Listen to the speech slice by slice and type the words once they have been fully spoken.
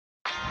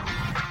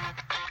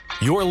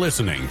You're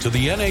listening to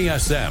the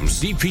NASM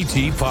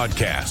CPT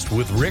podcast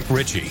with Rick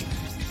Ritchie,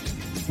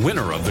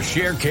 winner of the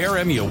Sharecare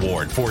Emmy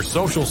Award for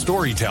Social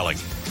Storytelling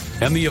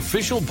and the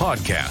official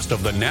podcast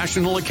of the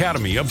National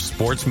Academy of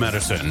Sports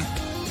Medicine.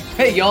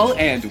 Hey, y'all,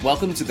 and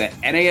welcome to the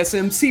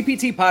NASM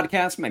CPT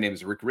podcast. My name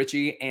is Rick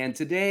Ritchie, and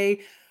today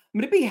I'm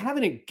going to be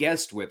having a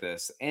guest with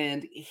us.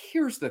 And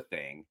here's the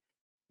thing.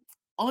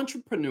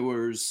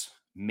 Entrepreneurs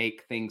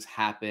make things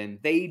happen.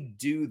 They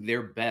do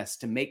their best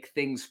to make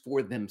things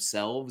for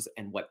themselves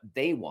and what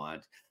they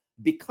want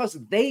because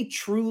they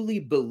truly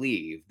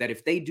believe that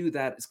if they do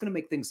that, it's going to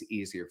make things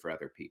easier for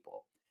other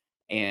people.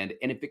 And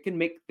if it can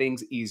make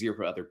things easier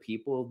for other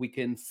people, we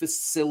can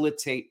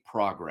facilitate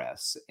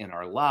progress in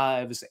our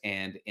lives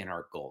and in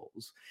our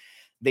goals.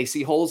 They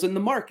see holes in the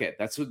market.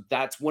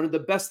 That's one of the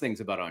best things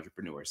about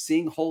entrepreneurs,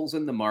 seeing holes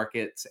in the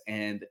market,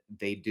 and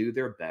they do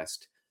their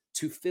best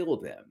to fill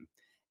them.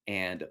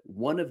 And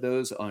one of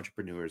those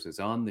entrepreneurs is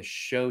on the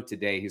show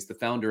today. He's the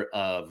founder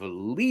of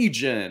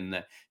Legion.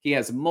 He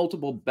has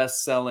multiple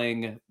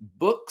best-selling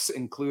books,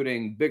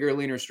 including Bigger,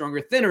 Leaner, Stronger,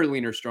 Thinner,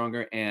 Leaner,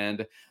 Stronger,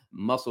 and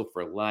Muscle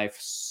for Life.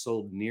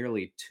 Sold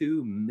nearly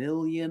 2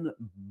 million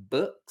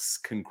books.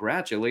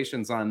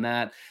 Congratulations on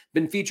that.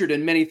 Been featured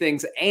in many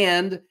things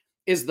and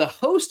is the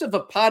host of a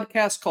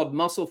podcast called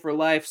Muscle for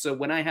Life. So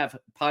when I have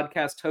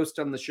podcast hosts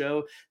on the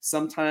show,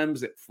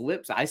 sometimes it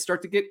flips. I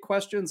start to get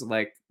questions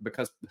like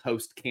because the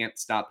host can't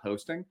stop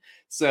hosting.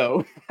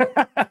 So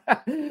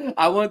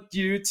I want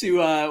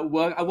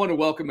to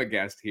welcome a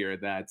guest here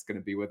that's going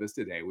to be with us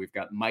today. We've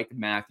got Mike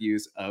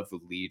Matthews of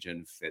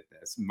Legion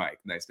Fitness. Mike,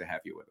 nice to have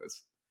you with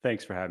us.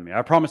 Thanks for having me.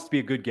 I promise to be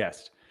a good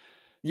guest.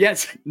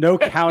 Yes. No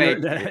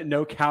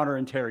counter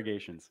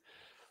interrogations.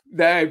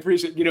 I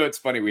appreciate. It's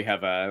funny. We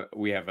have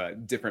a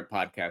different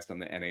podcast on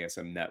the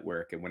NASM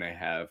network, and when I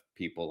have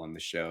people on the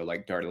show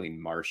like Darlene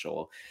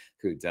Marshall,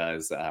 who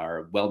does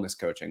our wellness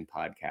coaching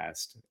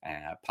podcast,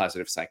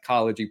 positive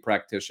psychology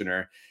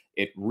practitioner,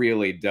 it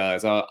really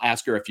does. I'll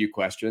ask her a few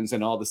questions,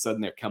 and all of a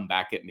sudden they come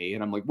back at me,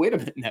 and I'm like, "Wait a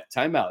minute,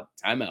 time out,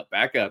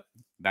 back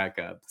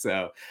up."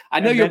 So I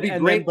know you'll be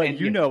great, but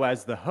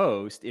as the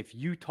host, if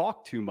you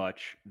talk too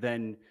much,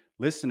 then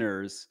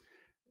listeners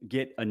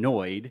get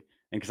annoyed.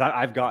 And because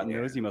I've gotten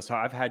those emails, so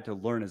I've had to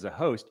learn as a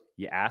host,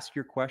 you ask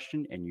your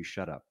question and you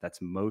shut up. That's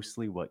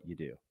mostly what you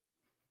do.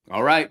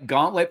 All right,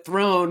 gauntlet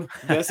thrown.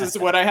 This is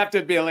what I have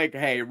to be like,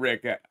 hey,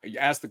 Rick,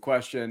 ask the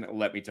question,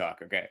 let me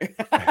talk, okay?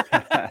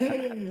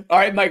 All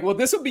right, Mike, well,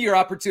 this will be your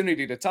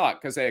opportunity to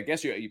talk because I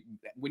guess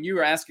when you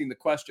were asking the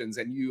questions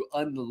and you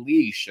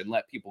unleash and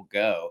let people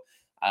go,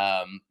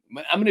 I'm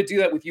going to do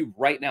that with you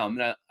right now. I'm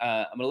going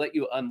to let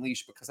you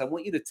unleash because I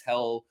want you to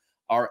tell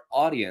our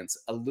audience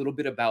a little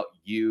bit about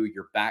you,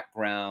 your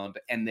background,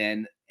 and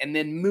then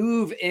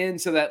move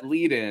into that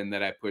lead in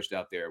that I pushed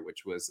out there,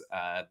 which was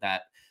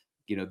that,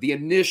 the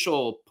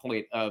initial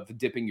point of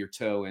dipping your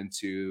toe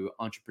into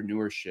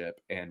entrepreneurship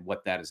and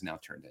what that has now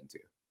turned into.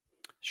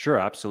 Sure,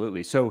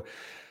 absolutely. So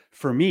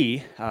for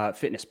me,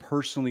 fitness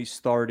personally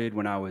started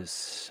when I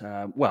was,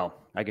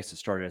 I guess it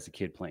started as a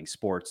kid playing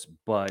sports,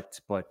 but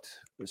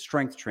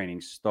strength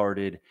training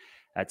started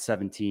at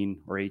 17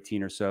 or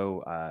 18 or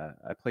so.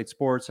 I played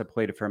sports. I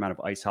played a fair amount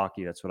of ice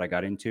hockey. That's what I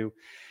got into.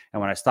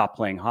 And when I stopped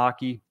playing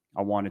hockey,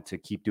 I wanted to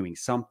keep doing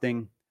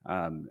something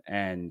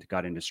and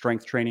got into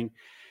strength training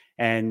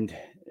and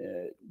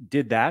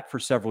did that for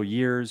several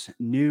years.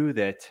 Knew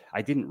that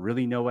I didn't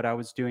really know what I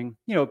was doing.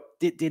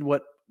 Did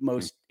what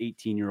most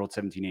 18-year-old,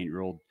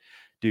 17-year-old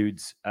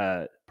dudes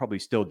probably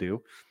still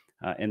do.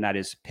 And that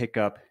is pick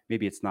up,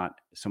 maybe it's not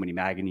so many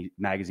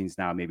magazines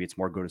now, maybe it's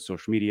more go to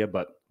social media.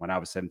 But when I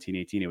was 17,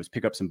 18, it was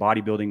pick up some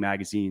bodybuilding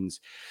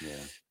magazines,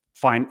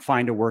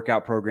 find a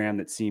workout program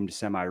that seemed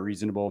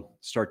semi-reasonable,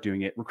 start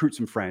doing it, recruit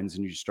some friends,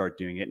 and you just start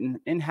doing it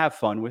and have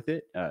fun with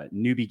it.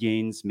 Newbie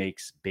Gains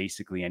makes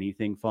basically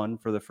anything fun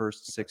for the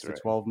first 6 to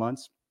 12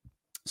 months.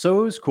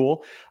 So it was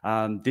cool.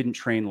 Didn't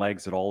train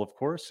legs at all, of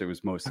course. It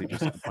was mostly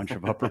just a bunch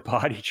of upper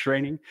body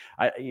training.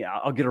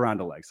 I'll get around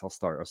to legs. I'll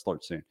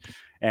start soon.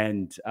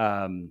 And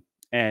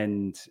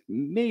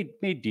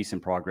made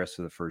decent progress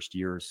for the first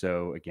year or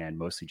so. Again,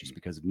 mostly just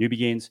because of Newbie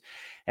Gains.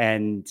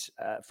 And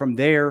from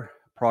there,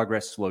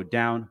 progress slowed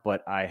down,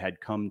 but I had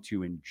come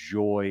to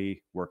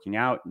enjoy working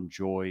out,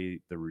 enjoy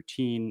the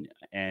routine.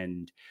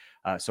 And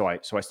so I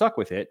stuck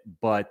with it,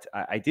 but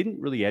I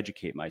didn't really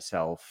educate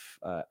myself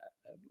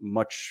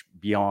much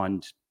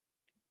beyond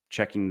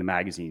checking the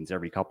magazines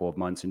every couple of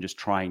months and just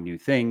trying new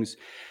things.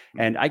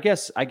 And I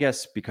guess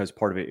because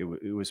part of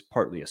it was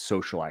partly a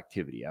social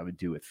activity I would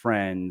do with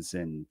friends.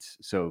 And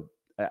so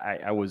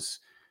I was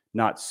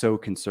not so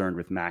concerned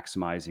with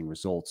maximizing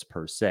results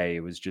per se.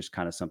 It was just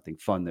kind of something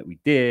fun that we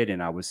did.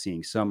 And I was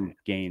seeing some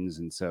gains.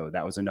 And so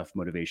that was enough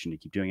motivation to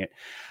keep doing it.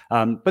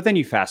 But then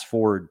you fast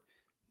forward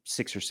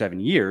 6 or 7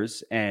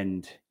 years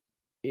and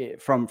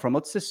from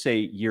let's just say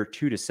year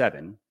 2 to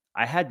 7,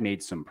 I had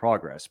made some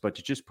progress, but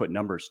to just put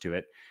numbers to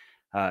it,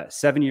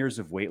 7 years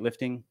of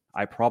weightlifting,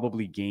 I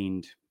probably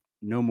gained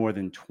no more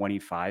than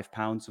 25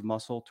 pounds of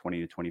muscle,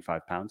 20 to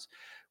 25 pounds,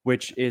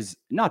 which is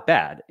not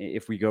bad.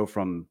 If we go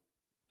from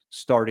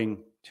starting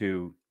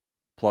to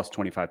plus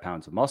 25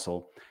 pounds of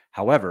muscle.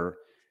 However,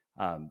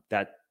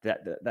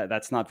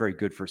 that's not very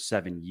good for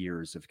 7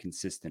 years of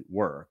consistent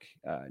work.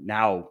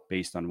 Now,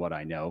 based on what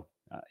I know,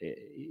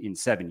 in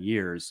 7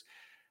 years,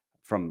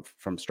 from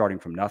starting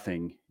from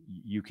nothing,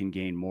 you can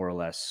gain more or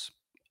less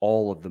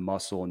all of the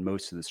muscle and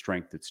most of the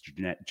strength that's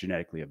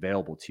genetically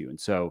available to you. And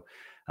so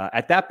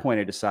at that point,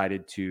 I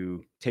decided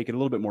to take it a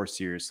little bit more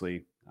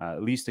seriously.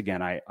 At least,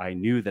 again, I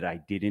knew that I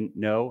didn't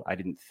know. I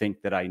didn't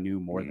think that I knew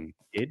more than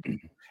I did.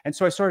 And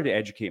so I started to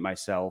educate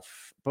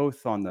myself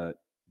both on the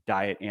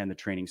diet and the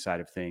training side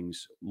of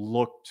things,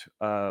 looked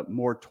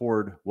more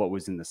toward what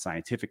was in the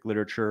scientific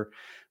literature,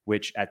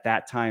 which at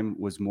that time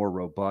was more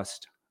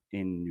robust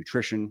in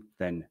nutrition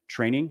than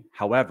training.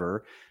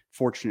 However,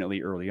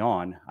 fortunately, early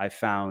on, I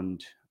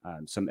found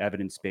some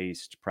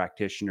evidence-based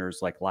practitioners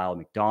like Lyle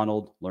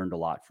McDonald, learned a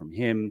lot from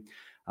him,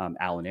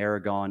 Alan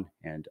Aragon,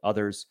 and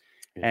others.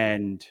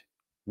 And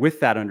with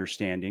that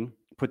understanding,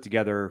 put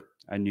together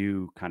a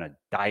new kind of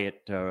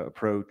diet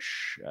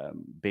approach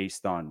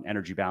based on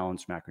energy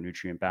balance,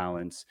 macronutrient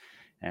balance,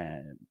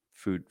 and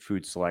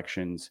food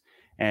selections,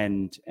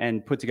 and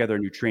put together a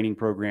new training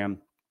program,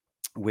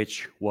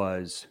 which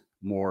was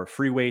more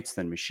free weights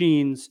than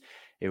machines.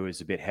 It was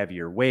a bit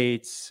heavier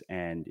weights,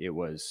 and it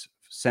was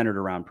centered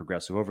around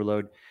progressive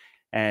overload.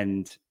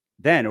 And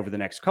then over the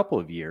next couple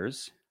of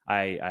years,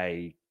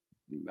 I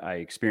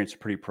experienced a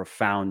pretty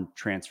profound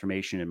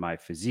transformation in my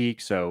physique.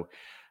 So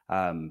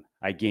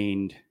I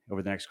gained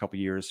over the next couple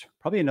of years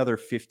probably another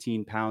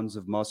 15 pounds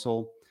of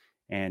muscle,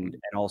 and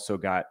also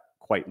got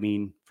quite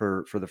lean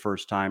for the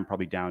first time,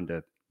 probably down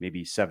to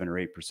maybe 7 or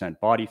 8%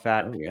 body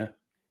fat. Oh yeah.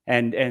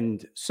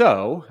 And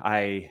so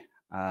I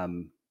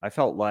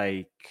felt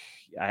like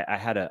I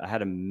had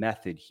a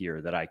method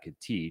here that I could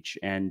teach.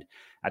 And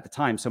at the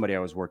time, somebody I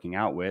was working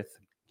out with,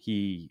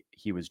 he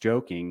was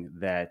joking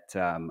that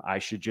I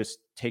should just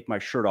take my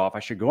shirt off. I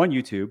should go on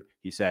YouTube,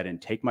 he said,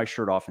 and take my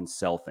shirt off and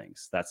sell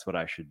things. That's what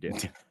I should do.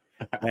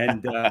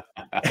 And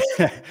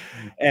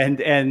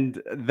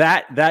and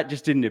that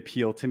just didn't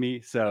appeal to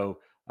me. So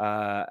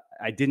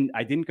I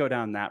didn't go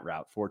down that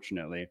route,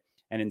 fortunately.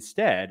 And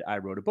instead, I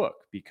wrote a book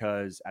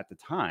because at the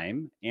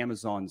time,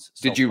 Amazon's.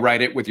 Did you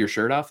write it with your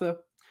shirt off though?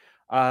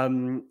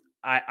 I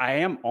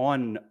am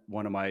on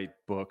one of my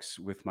books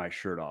with my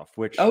shirt off,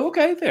 which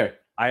okay, there.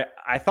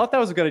 I thought that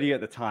was a good idea at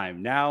the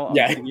time. Now I'm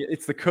thinking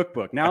it's the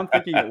cookbook. Now I'm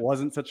thinking it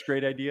wasn't such a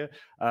great idea.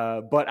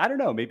 But I don't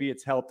know, maybe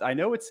it's helped. I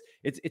know it's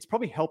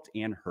probably helped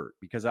and hurt,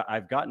 because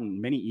I've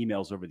gotten many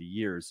emails over the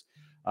years,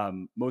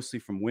 mostly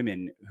from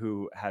women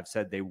who have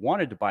said they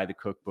wanted to buy the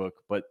cookbook,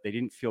 but they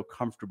didn't feel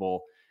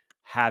comfortable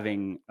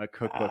having a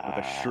cookbook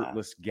with a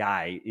shirtless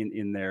guy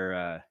in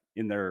their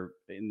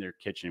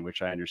kitchen,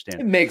 which I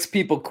understand. It makes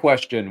people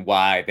question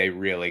why they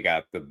really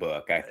got the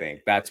book. I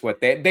think that's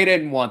what they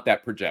didn't want,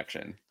 that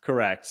projection.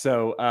 Correct.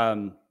 So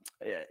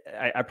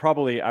I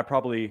probably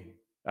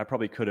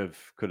could have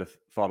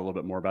thought a little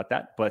bit more about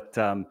that. But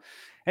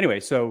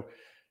anyway, so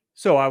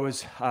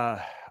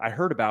I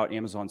heard about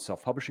Amazon's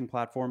self-publishing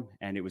platform,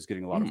 and it was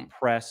getting a lot of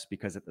press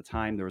because at the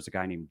time there was a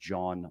guy named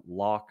John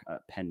Locke,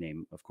 pen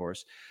name, of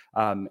course,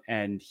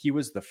 and he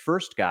was the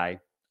first guy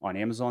on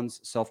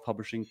Amazon's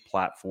self-publishing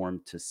platform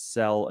to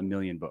sell 1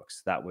 million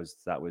books. That was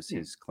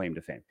his claim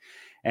to fame,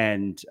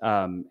 and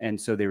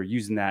so they were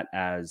using that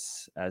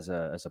as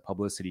a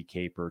publicity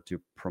caper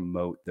to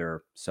promote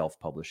their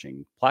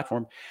self-publishing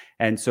platform.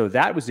 And so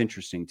that was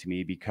interesting to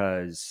me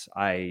because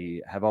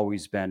I have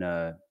always been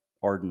a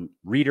ardent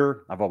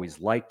reader. I've always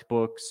liked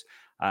books.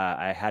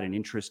 I had an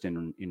interest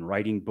in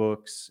writing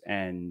books,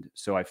 and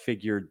so I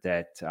figured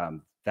that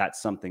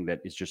that's something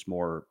that is just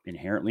more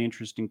inherently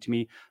interesting to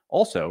me.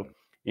 Also,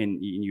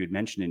 you had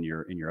mentioned in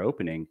your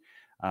opening,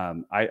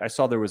 I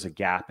saw there was a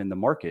gap in the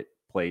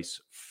marketplace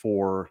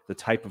for the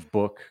type of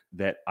book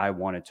that I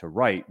wanted to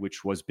write,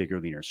 which was Bigger,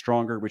 Leaner,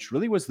 Stronger, which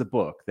really was the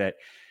book that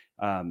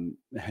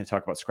I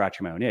talk about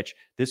scratching my own itch.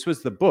 This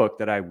was the book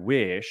that I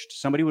wished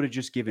somebody would have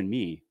just given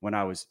me when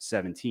I was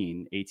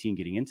 17, 18,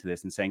 getting into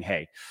this, and saying,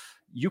 hey,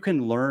 you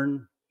can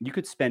learn, you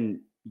could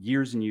spend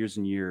years and years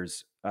and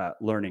years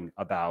learning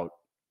about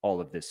all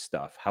of this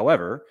stuff.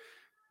 However,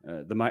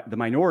 the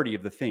minority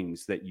of the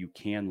things that you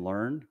can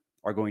learn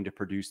are going to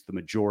produce the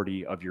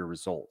majority of your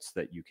results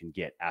that you can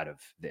get out of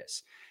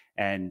this.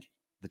 And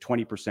the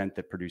 20%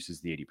 that produces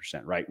the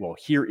 80%, right? Well,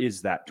 here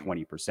is that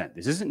 20%.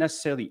 This isn't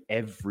necessarily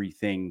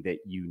everything that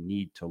you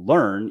need to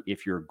learn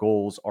if your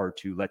goals are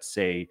to, let's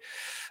say,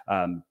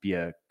 be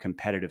a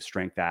competitive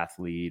strength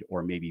athlete,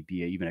 or maybe be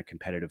even a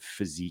competitive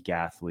physique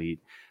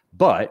athlete.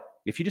 But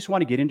if you just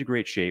want to get into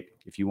great shape,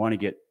 if you want to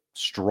get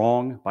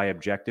strong by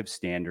objective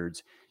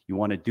standards, you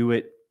want to do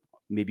it,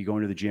 maybe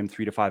going to the gym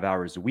 3 to 5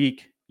 hours a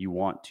week, you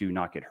want to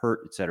not get hurt,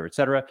 et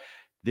cetera,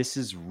 this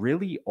is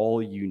really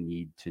all you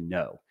need to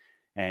know.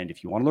 And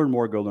if you want to learn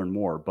more, go learn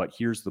more. But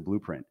here's the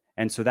blueprint.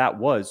 And so that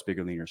was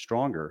Bigger, Leaner,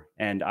 Stronger.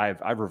 And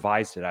I've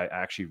revised it. I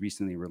actually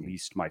recently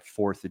released my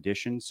 4th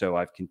edition. So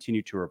I've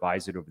continued to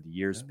revise it over the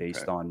years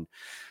based on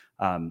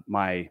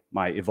my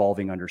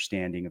evolving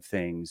understanding of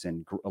things,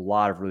 and a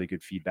lot of really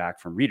good feedback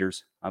from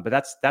readers. But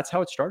that's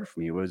how it started for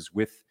me. It was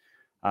with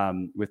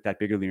that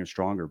Bigger, Leaner,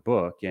 Stronger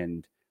book.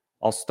 And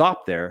I'll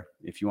stop there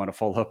if you want to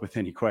follow up with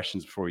any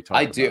questions before we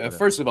I talk do. about the.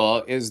 First of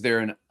all, is there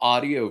an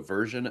audio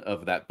version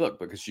of that book?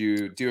 Because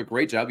you do a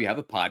great job. You have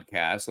a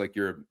podcast, like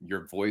your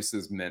voice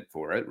is meant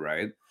for it,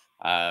 right?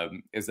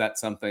 Is that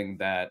something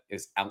that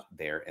is out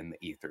there in the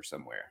ether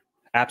somewhere?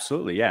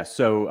 Absolutely, yeah.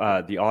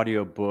 So the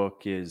audio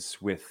book is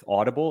with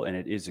Audible, and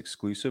it is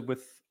exclusive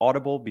with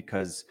Audible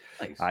because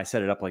Nice. I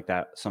set it up like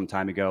that some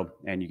time ago,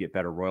 and you get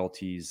better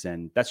royalties,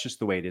 and that's just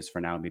the way it is for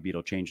now. Maybe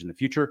it'll change in the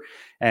future.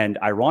 And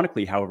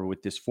ironically, however,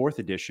 with this fourth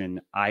edition,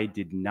 I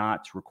did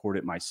not record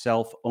it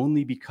myself,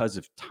 only because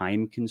of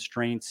time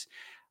constraints.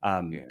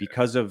 Yeah.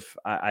 Because of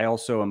I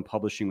also am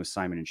publishing with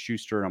Simon and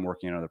Schuster. I'm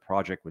working on another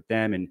project with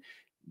them, and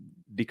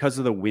because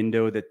of the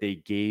window that they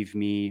gave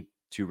me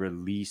to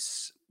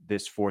release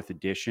this fourth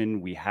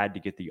edition, we had to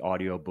get the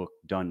audiobook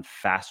done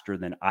faster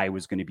than I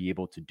was going to be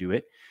able to do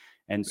it.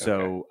 And Okay.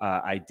 so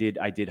I did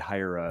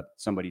hire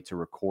somebody to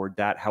record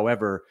that.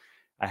 However,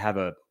 I have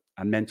a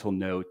mental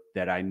note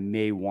that I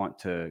may want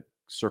to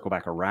circle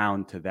back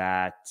around to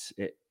that.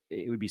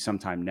 It would be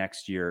sometime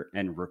next year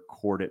and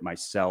record it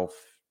myself,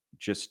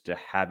 just to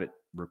have it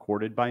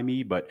recorded by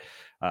me. But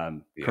Yeah.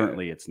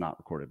 currently it's not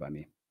recorded by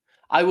me.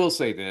 I will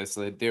say this,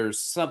 that there's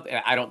something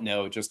I don't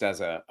know, just as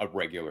a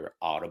regular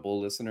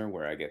Audible listener,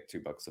 where I get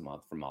 $2 a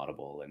month from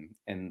Audible.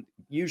 And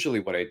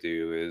usually what I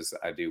do is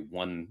I do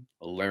one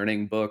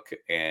learning book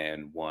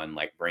and one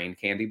like brain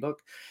candy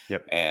book.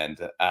 Yep.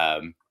 And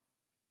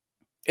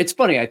it's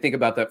funny, I think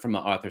about that from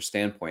an author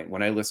standpoint.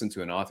 When I listen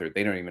to an author,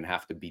 they don't even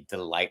have to be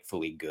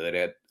delightfully good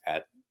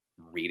at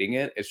reading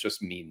it. It's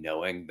just me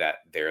knowing that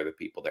they're the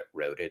people that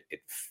wrote it.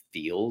 It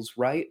feels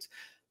right.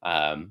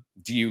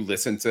 Do you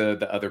listen to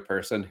the other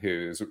person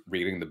who's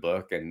reading the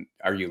book, and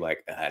are you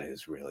like, that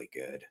is really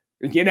good?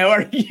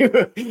 Are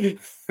you,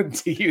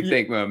 do you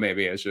think, well,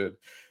 maybe I should?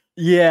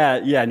 Yeah,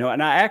 no,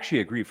 and I actually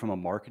agree from a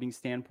marketing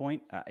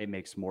standpoint. It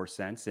makes more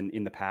sense. And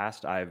in the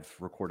past, I've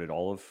recorded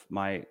all of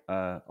my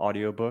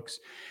audiobooks,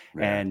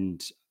 Yeah.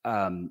 and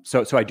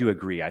so I do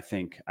agree. I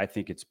think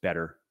it's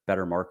better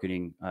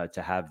marketing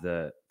to have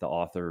the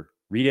author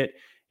read it.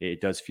 It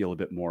does feel a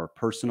bit more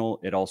personal.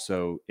 It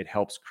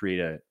helps create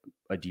a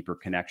deeper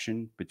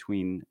connection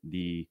between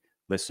the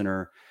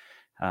listener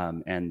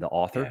and the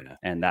author, Yeah.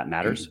 and that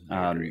matters.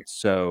 I agree.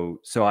 So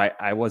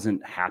I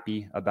wasn't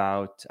happy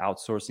about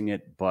outsourcing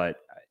it, but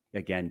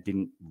again,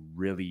 didn't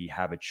really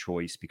have a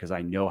choice because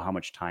I know how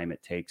much time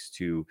it takes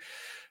to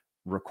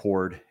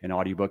record an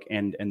audiobook,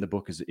 and the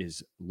book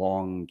is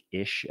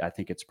long-ish. I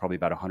think it's probably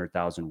about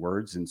 100,000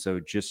 words. And so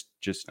just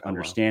Oh, wow.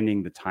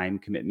 understanding the time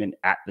commitment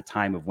at the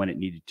time of when it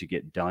needed to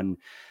get done,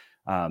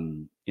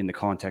 in the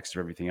context of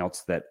everything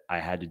else that I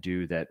had to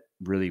do that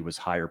really was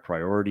higher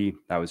priority.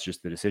 That was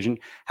just the decision.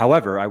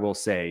 However, I will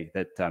say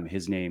that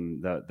his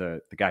name,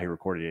 the guy who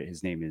recorded it,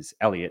 his name is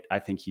Elliot. I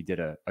think he did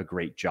a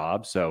great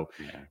job. So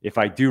Yeah. if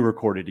I do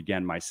record it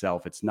again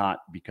myself, it's not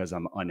because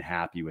I'm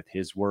unhappy with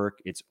his work.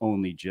 It's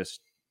only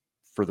just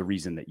for the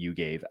reason that you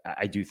gave.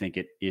 I do think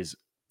it is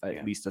at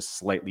Yeah. least a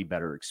slightly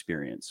better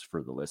experience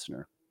for the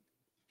listener.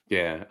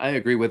 Yeah, I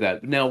agree with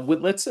that. Now,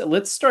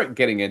 let's start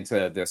getting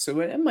into this.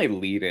 So, in my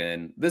lead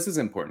in, this is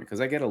important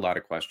because I get a lot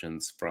of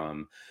questions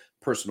from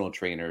personal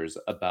trainers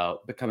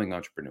about becoming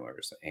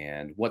entrepreneurs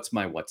and what's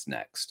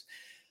next.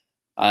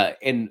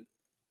 And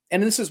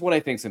this is what I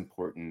think is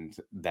important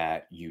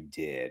that you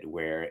did,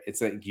 where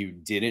it's like you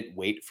didn't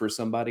wait for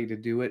somebody to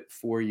do it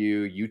for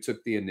you. You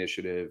took the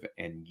initiative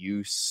and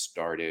you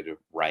started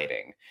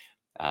writing.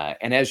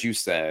 And as you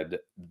said,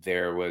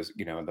 there was,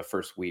 in the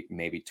first week,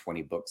 maybe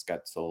 20 books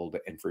got sold.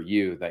 And for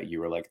you, that you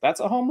were like,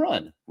 that's a home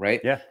run, right?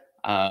 Yeah.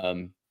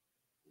 Um,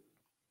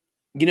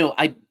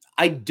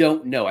 I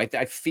don't know.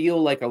 I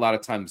feel like a lot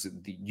of times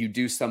you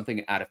do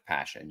something out of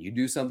passion. You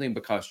do something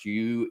because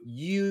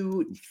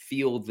you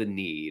feel the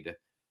need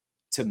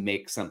to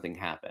make something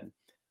happen.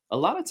 A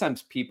lot of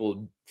times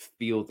people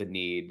feel the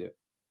need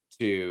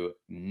to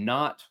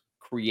not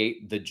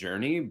create the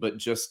journey, but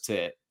just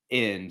to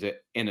end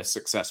in a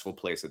successful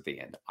place at the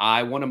end.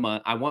 I want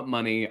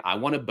money, I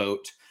want a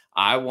boat,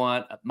 I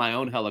want my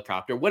own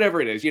helicopter,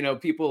 whatever it is.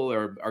 People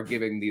are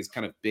giving these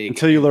kind of big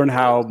Until you end learn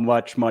how goals.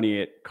 much money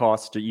it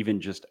costs to even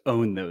just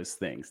own those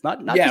things,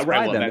 not Yeah, just right.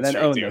 buy Well, them and that's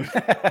then true own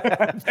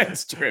too. them.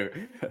 That's true.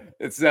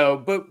 So,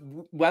 but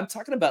I'm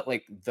talking about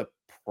like the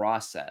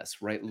process,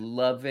 right?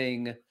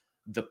 Loving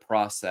the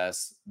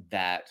process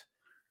that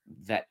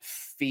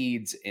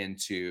feeds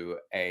into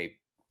a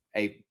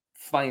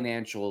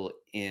financial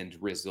end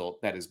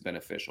result that is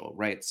beneficial,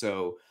 right?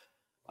 So,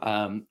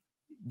 um,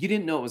 you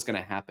didn't know it was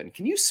going to happen.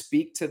 Can you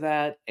speak to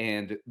that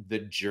and the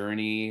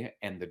journey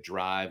and the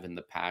drive and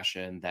the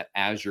passion that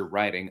as you're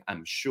writing,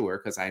 I'm sure,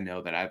 because I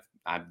know that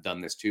I've done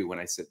this too when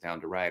I sit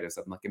down to write, is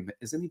I'm like,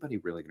 is anybody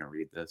really going to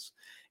read this?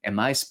 Am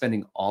I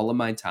spending all of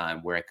my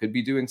time where I could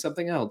be doing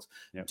something else,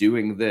 Yep.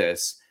 doing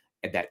this,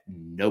 and that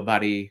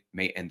nobody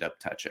may end up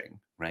touching,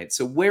 right?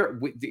 So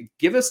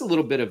give us a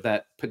little bit of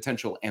that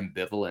potential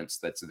ambivalence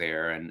that's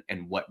there, and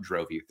what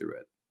drove you through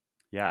it.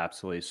 Yeah,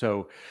 absolutely.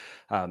 So,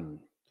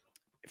 um,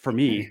 for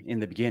me, in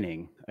the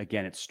beginning,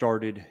 again, it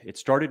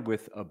started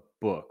with a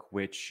book,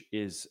 which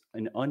is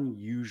an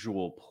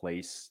unusual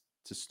place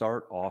to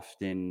start.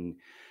 Often,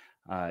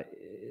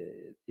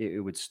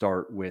 it would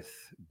start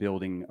with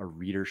building a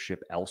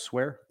readership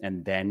elsewhere,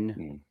 and then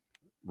Mm,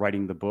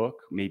 writing the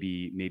book.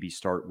 Maybe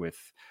start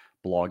with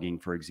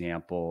blogging, for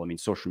example. I mean,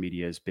 social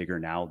media is bigger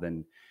now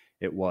than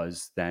it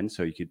was then,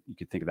 so you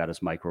could think of that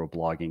as micro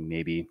blogging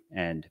maybe,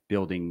 and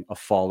building a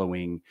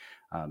following,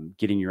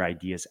 getting your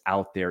ideas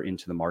out there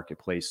into the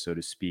marketplace, so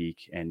to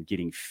speak, and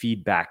getting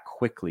feedback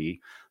quickly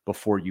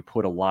before you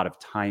put a lot of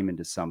time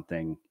into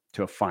something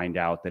to find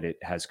out that it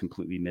has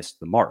completely missed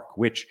the mark,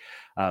 which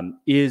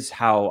is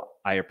how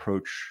I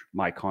approach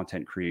my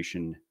content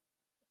creation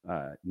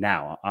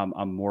now.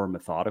 I'm more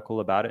methodical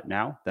about it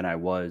now than I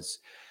was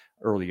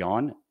early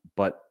on,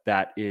 but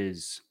that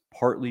is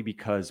partly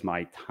because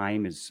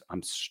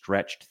I'm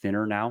stretched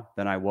thinner now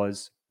than I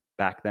was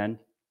back then,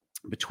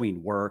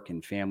 between work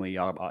and family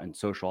and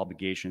social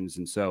obligations,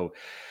 and so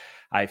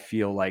I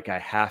feel like I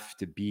have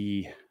to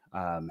be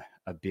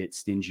a bit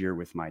stingier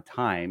with my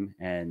time,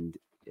 and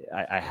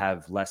I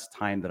have less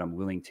time that I'm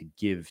willing to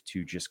give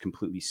to just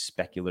completely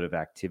speculative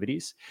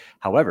activities.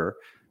 However,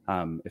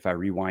 if I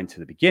rewind to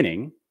the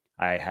beginning,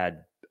 I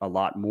had a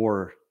lot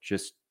more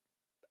just,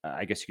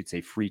 I guess you could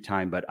say, free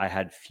time, but I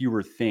had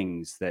fewer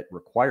things that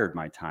required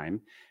my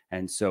time.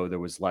 And so there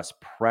was less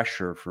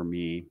pressure for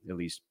me, at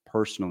least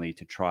personally,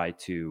 to try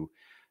to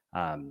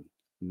um,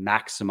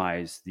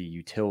 maximize the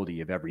utility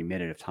of every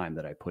minute of time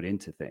that I put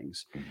into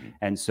things. mhm.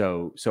 And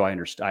so I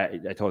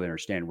understand, I totally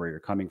understand where you're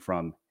coming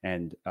from.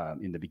 And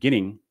in the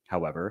beginning,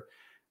 however,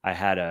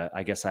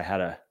 I guess I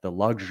had the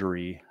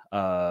luxury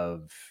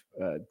of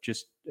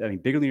just, I mean,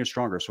 bigger, leaner,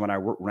 stronger. So when I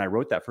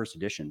wrote that first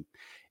edition,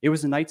 it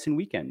was a nights and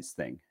weekends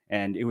thing,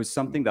 and it was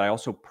something that I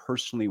also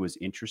personally was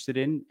interested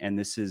in. And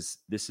this is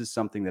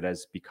something that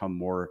has become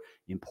more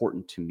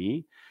important to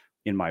me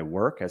in my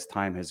work as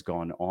time has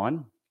gone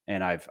on.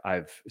 And I've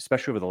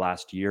especially over the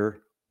last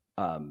year,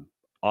 um,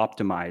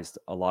 optimized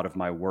a lot of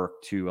my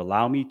work to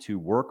allow me to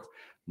work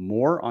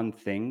more on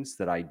things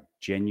that I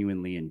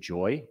genuinely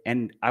enjoy.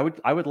 And I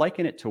would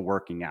liken it to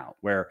working out,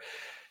 where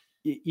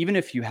even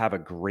if you have a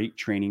great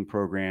training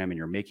program and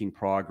you're making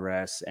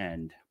progress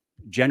and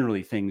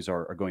generally things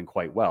are going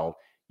quite well,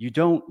 you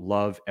don't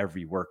love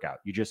every workout.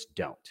 You just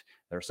don't.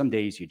 There are some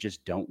days you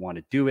just don't want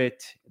to do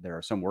it. There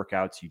are some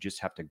workouts you just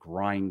have to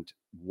grind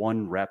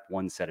one rep,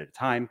 one set at a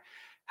time.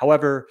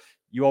 However,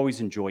 you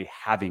always enjoy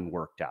having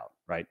worked out,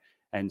 right?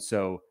 And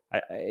so,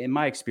 in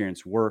my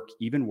experience,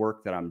 even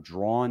work that I'm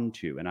drawn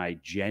to and I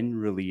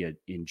generally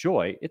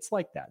enjoy, it's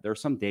like that. There are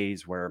some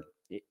days where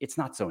it's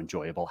not so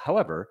enjoyable.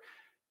 However,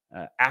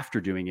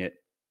 after doing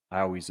it, I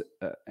always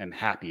am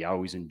happy. I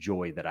always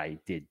enjoy that I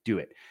did do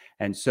it.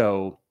 And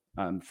so,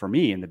 for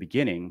me in the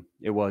beginning,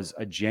 it was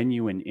a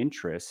genuine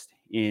interest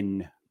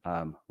in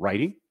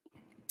writing.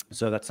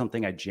 So that's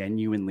something I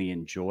genuinely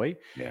enjoy.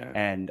 Yeah.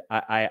 And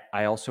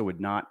I also would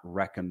not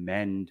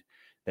recommend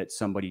that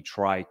somebody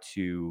try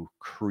to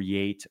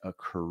create a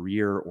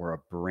career or a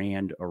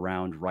brand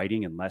around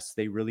writing unless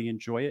they really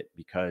enjoy it,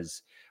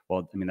 because,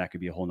 well, I mean, that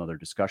could be a whole nother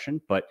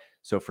discussion. But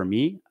so for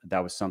me, that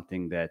was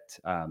something that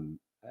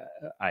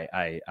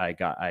I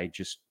got, I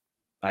just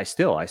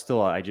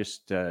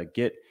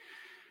get,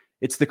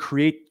 it's the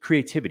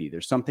creativity.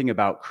 There's something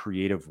about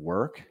creative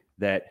work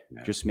that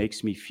Yeah. just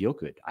makes me feel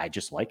good. I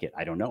just like it.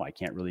 I don't know. I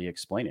can't really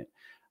explain it.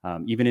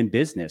 Even in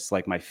business,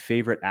 like my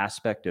favorite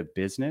aspect of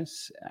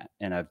business,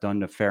 and I've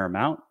done a fair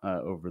amount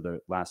over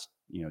the last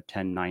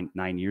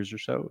 9 years or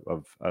so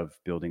of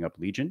building up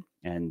Legion.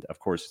 And of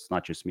course, it's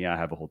not just me. I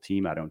have a whole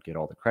team. I don't get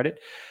all the credit,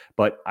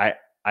 but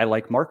I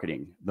like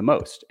marketing the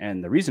most.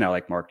 And the reason I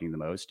like marketing the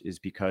most is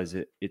because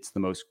it's the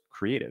most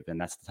creative, and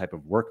that's the type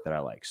of work that I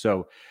like.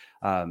 So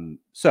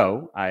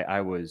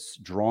I was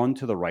drawn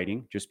to the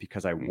writing just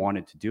because I Mm,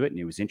 wanted to do it and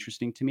it was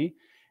interesting to me.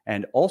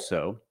 And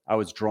also, I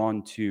was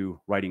drawn to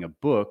writing a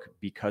book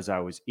because I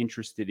was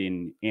interested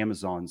in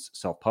Amazon's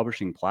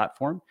self-publishing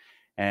platform.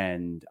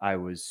 And I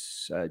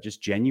was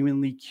just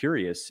genuinely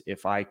curious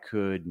if I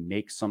could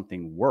make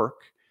something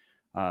work,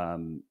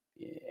 um,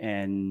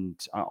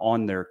 and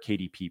on their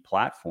KDP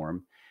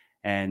platform.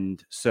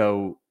 And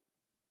so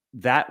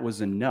that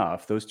was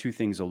enough. Those two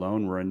things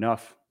alone were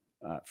enough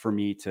for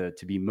me to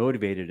be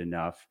motivated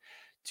enough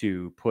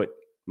to put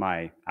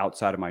my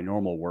outside of my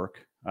normal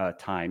work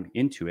time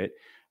into it.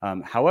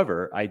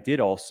 However, I did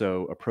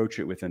also approach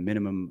it with a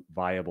minimum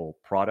viable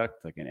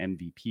product, like an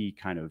MVP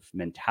kind of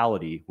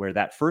mentality, where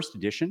that first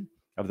edition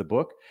of the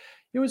book,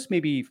 it was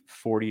maybe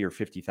 40 or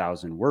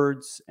 50,000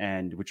 words,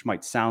 and which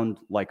might sound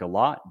like a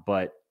lot,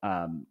 but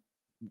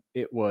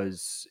it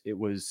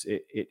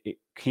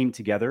came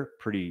together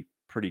pretty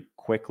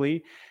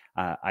quickly.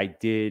 I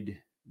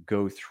did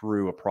go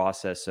through a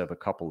process of a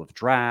couple of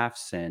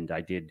drafts, and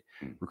I did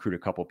Mm. recruit a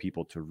couple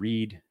people to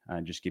read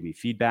and just give me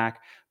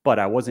feedback. But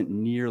I wasn't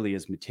nearly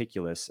as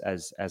meticulous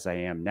as I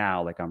am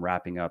now. Like, I'm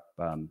wrapping up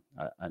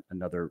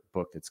another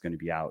book that's going to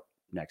be out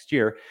next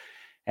year,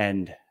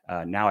 and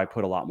now I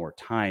put a lot more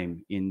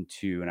time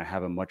into, and I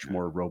have a much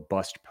more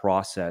robust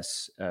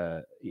process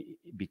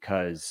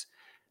because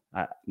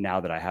now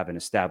that I have an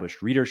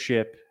established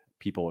readership,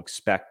 people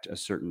expect a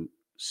certain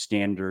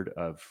standard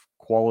of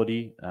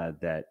quality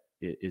that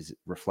is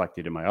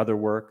reflected in my other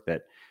work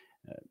that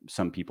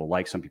some people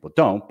like, some people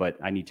don't, but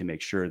I need to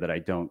make sure that I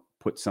don't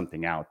put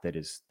something out that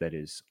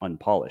is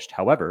unpolished.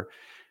 However,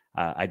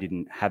 I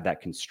didn't have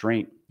that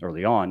constraint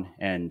early on,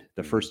 and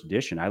the first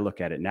edition, I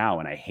look at it now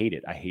and I hate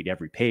it. I hate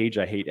every page.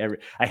 I hate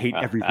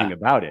everything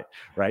about it.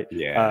 Right.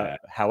 Yeah.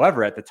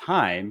 However, at the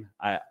time,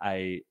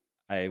 I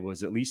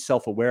was at least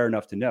self-aware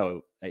enough to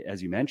know,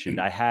 as you mentioned,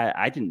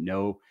 I didn't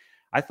know.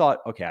 I thought,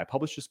 okay, I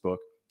published this book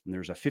and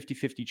there's a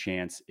 50-50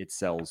 chance it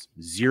sells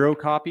 0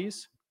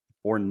 copies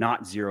or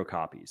not 0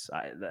 copies.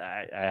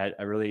 I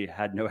really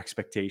had no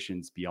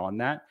expectations beyond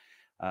that.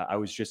 I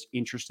was just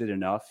interested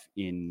enough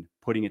in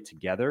putting it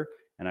together,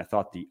 and I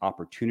thought the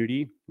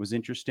opportunity was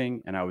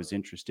interesting, and I was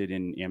interested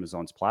in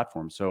Amazon's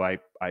platform, so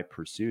I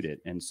pursued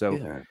it. And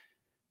so,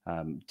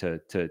 Yeah.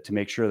 to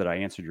make sure that I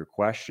answered your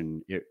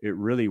question, it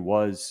really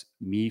was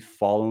me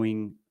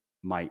following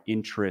my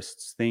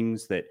interests,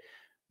 things that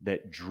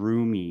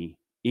drew me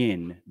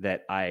in,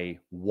 that I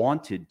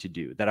wanted to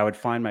do, that I would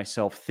find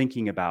myself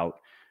thinking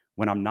about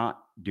when I'm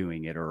not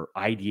doing it, or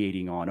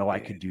ideating on, oh, I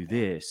could do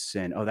this,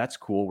 and oh, that's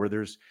cool. Where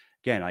there's,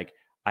 again, like,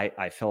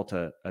 I felt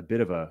a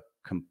bit of a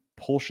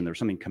compulsion. There's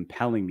something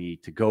compelling me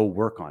to go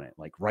work on it,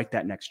 like write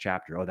that next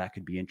chapter. Oh, that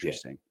could be Yeah.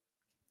 interesting.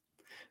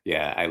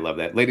 Yeah, I love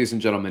that. Ladies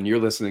and gentlemen, you're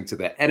listening to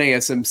the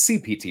NASM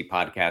CPT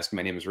podcast.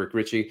 My name is Rick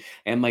Ritchie,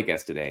 and my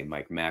guest today,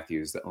 Mike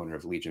Matthews, the owner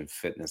of Legion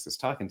Fitness, is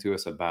talking to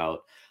us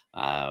about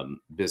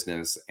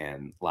business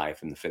and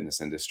life in the fitness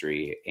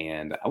industry.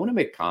 And I want to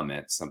make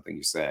comment something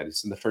you said.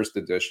 It's in the first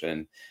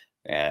edition,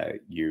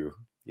 you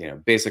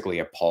basically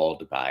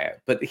appalled by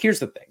it. But here's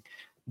the thing: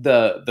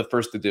 the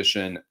first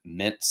edition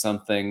meant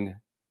something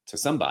to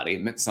somebody.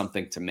 It meant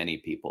something to many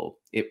people.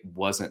 It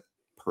wasn't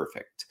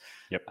perfect.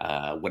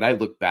 Yep. When I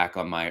look back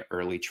on my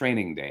early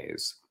training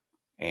days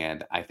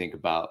and I think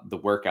about the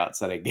workouts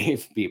that I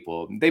gave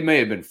people, they may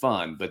have been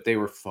fun, but they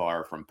were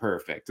far from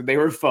perfect. They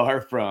were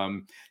far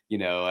from,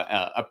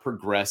 a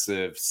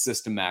progressive,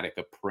 systematic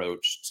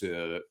approach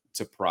to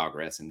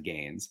progress and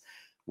gains.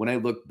 When I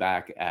look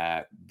back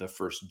at the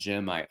first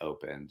gym I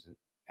opened,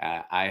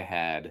 I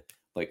had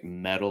like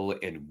metal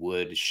and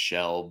wood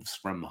shelves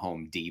from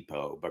Home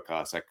Depot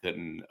because I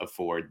couldn't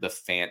afford the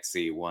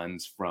fancy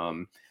ones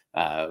from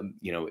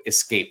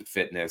Escape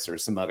Fitness or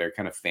some other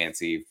kind of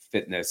fancy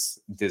fitness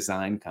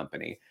design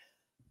company.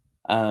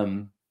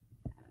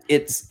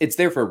 It's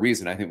there for a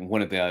reason. I think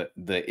one of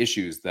the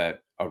issues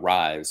that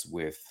arise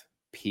with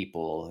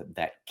people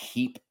that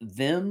keep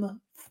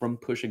them from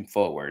pushing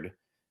forward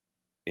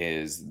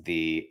is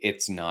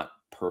it's not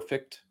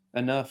perfect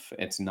enough.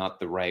 It's not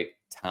the right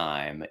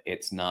time.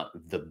 It's not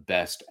the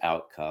best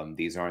outcome.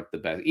 These aren't the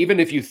best. Even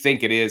if you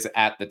think it is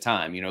at the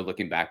time,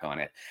 looking back on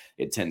it,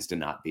 it tends to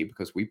not be,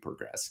 because we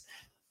progress.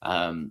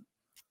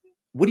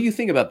 What do you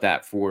think about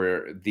that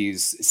for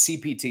these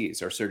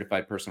CPTs, or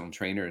certified personal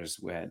trainers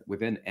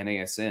within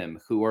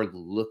NASM, who are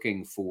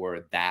looking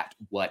for that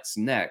what's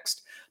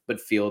next,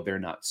 but feel they're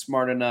not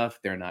smart enough,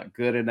 they're not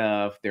good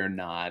enough, they're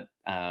not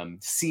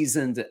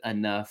seasoned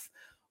enough?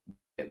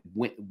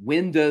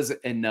 When does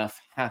enough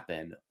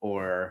happen,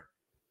 or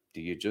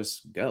do you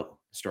just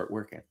start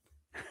working?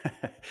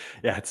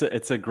 Yeah,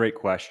 it's a great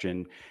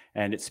question,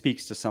 and it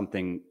speaks to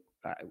something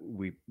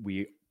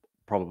we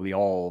probably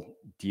all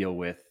deal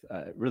with,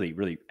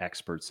 really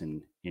experts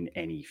in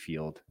any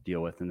field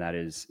deal with, and that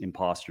is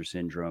imposter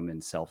syndrome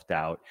and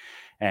self-doubt.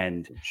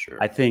 And Sure.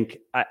 I think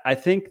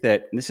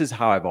that, and this is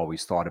how I've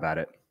always thought about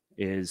it,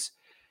 is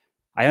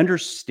I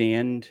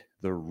understand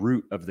the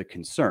root of the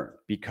concern,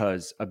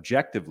 because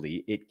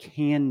objectively it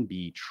can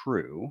be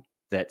true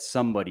that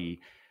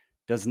somebody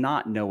does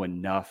not know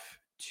enough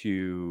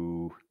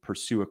to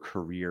pursue a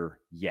career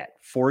yet.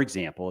 For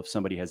example, if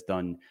somebody has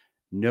done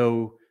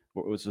no,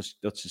 let's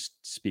just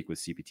speak with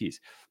CPTs.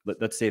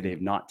 Let's say they've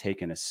not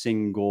taken a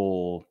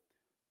single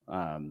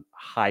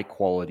high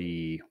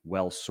quality,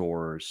 well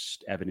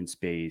sourced, evidence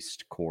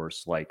based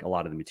course, like a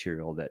lot of the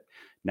material that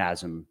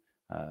NASM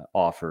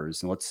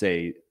offers. And let's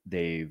say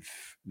they've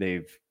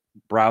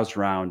browsed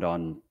around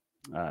on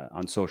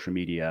social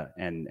media,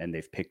 and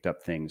they've picked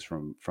up things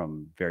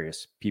from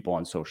various people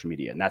on social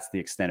media, and that's the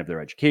extent of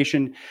their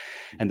education,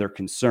 and they're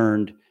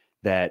concerned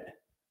that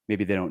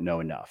maybe they don't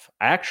know enough.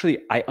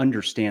 I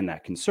understand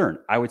that concern.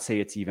 I would say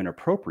it's even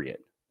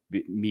appropriate.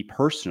 Me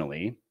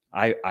personally,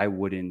 I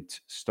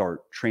wouldn't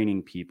start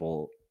training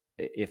people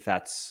if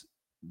that's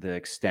the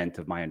extent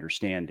of my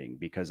understanding,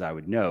 because I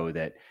would know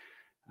that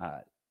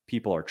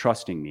people are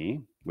trusting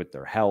me with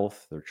their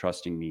health. They're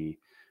trusting me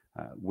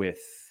with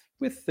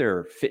with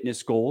their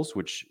fitness goals,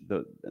 which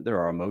there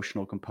are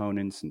emotional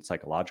components and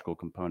psychological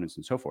components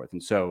and so forth.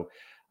 And so,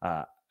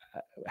 uh,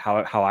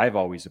 how I've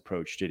always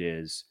approached it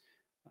is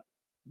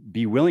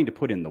be willing to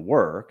put in the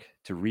work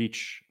to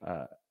reach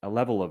a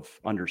level of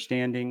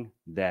understanding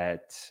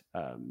that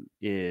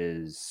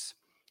is,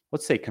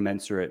 let's say,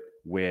 commensurate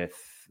with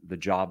the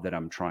job that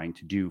I'm trying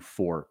to do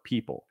for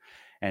people.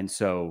 And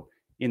so,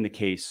 in the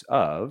case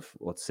of,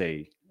 let's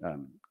say,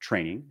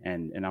 training,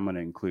 and I'm going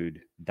to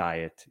include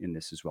diet in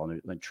this as well,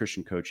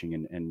 nutrition coaching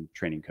and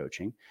training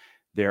coaching,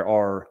 there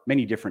are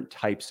many different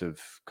types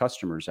of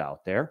customers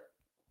out there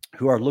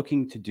who are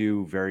looking to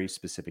do very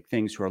specific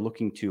things, who are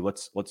looking to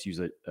let's use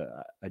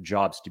a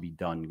jobs to be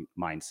done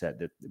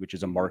mindset, which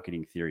is a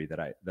marketing theory that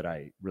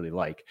I really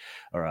like,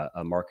 or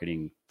a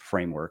marketing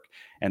framework.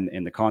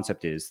 And the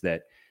concept is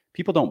that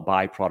people don't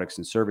buy products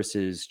and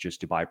services just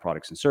to buy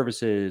products and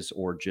services,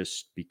 or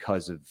just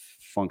because of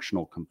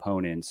functional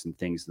components and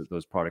things that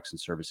those products and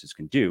services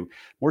can do.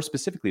 More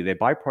specifically, they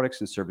buy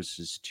products and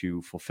services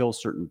to fulfill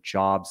certain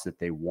jobs that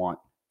they want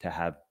to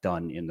have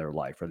done in their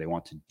life, or they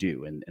want to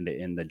do.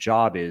 And the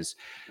job is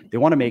they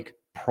want to make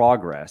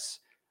progress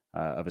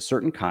of a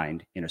certain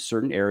kind in a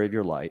certain area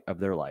of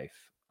their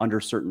life under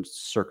certain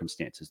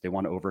circumstances. They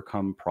want to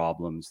overcome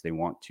problems. They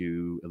want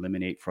to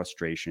eliminate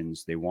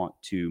frustrations. They want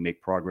to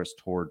make progress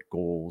toward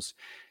goals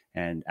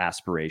and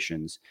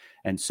aspirations.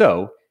 And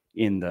so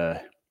in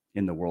the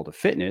world of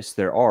fitness,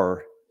 there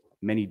are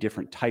many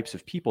different types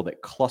of people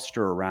that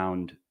cluster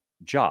around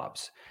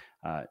jobs.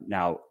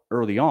 Now,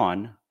 early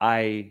on,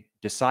 I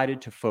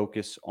decided to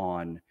focus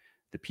on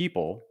the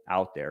people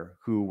out there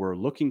who were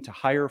looking to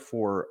hire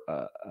for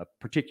a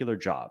particular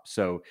job.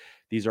 So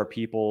these are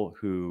people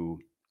who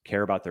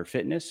care about their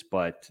fitness,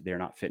 but they're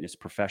not fitness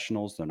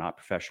professionals. They're not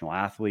professional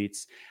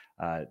athletes.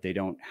 They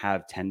don't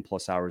have 10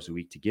 plus hours a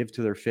week to give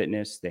to their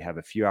fitness. They have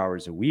a few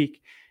hours a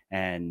week,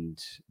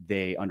 and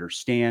they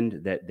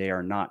understand that they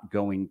are not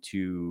going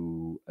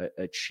to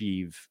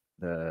achieve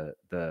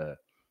the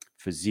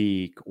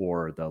physique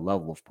or the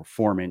level of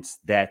performance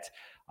that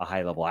a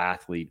high level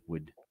athlete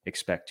would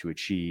expect to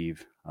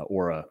achieve,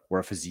 or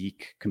a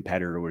physique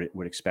competitor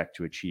would expect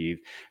to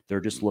achieve.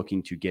 They're just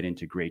looking to get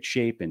into great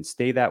shape and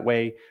stay that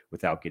way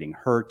without getting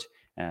hurt.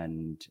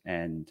 And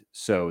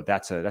so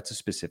that's a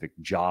specific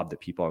job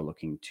that people are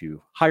looking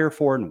to hire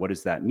for. And what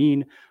does that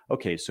mean?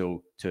 Okay,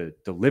 so to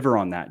deliver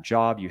on that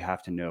job, you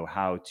have to know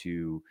how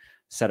to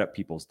set up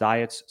people's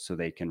diets so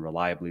they can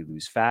reliably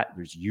lose fat.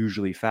 There's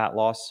usually fat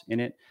loss in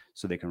it,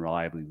 so they can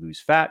reliably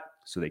lose fat,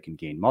 so they can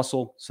gain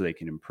muscle, so they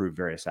can improve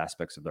various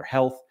aspects of their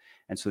health,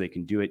 and so they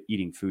can do it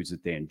eating foods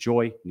that they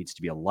enjoy. It needs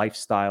to be a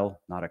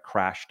lifestyle, not a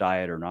crash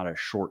diet or not a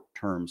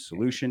short-term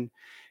solution.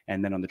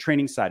 And then on the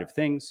training side of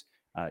things,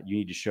 you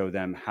need to show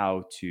them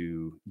how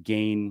to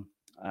gain,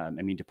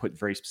 to put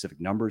very specific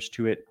numbers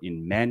to it.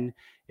 In men,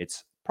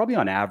 it's probably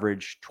on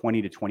average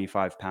 20 to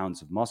 25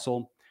 pounds of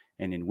muscle.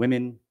 And in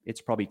women, it's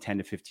probably 10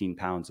 to 15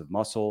 pounds of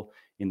muscle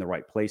in the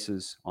right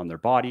places on their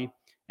body.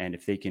 And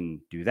if they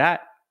can do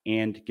that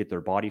and get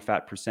their body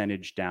fat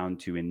percentage down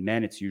to, in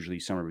men, it's usually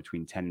somewhere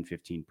between 10 and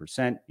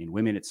 15%. In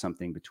women, it's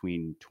something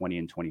between 20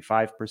 and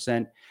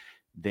 25%.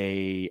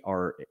 They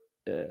are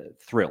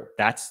thrilled.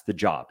 That's the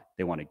job.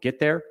 They want to get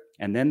there,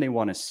 and then they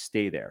want to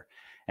stay there.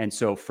 And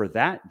so for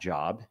that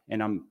job,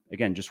 and I'm,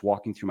 again, just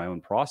walking through my own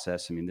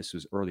process. I mean, this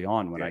was early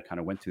on when I kind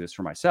of went through this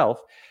for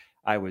myself.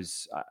 I would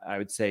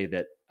say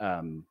that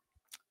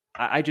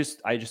I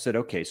just said,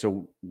 okay,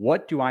 so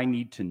what do I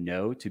need to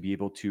know to be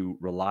able to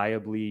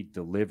reliably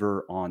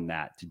deliver on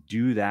that, to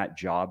do that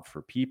job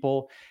for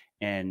people?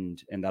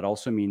 And that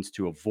also means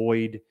to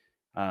avoid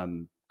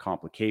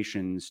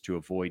complications, to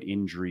avoid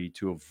injury,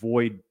 to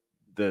avoid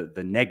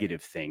the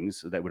negative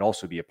things that would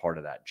also be a part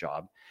of that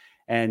job.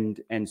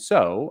 And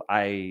so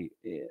I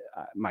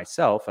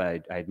myself,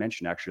 I had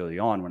mentioned actually early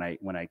on when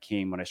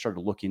I started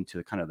to look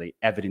into kind of the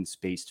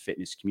evidence-based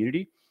fitness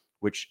community,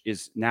 which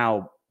is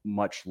now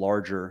much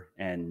larger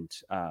and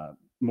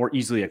more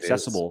easily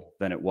accessible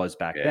than it was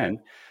back then.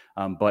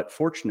 But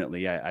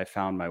fortunately, I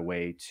found my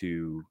way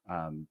to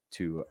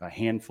a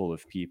handful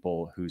of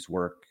people whose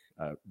work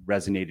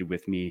resonated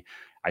with me.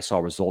 I saw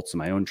results in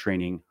my own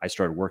training. I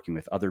started working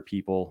with other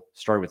people,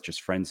 started with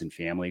just friends and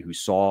family who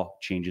saw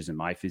changes in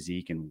my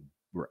physique and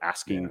were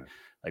asking,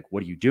 like,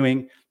 what are you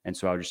doing? And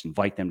so I would just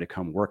invite them to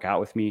come work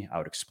out with me. I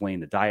would explain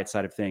the diet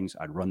side of things.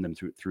 I'd run them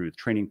through the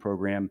training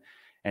program.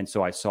 And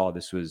so I saw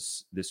this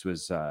was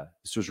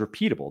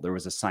repeatable. There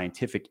was a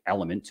scientific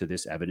element to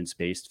this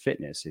evidence-based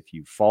fitness. If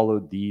you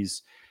followed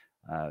these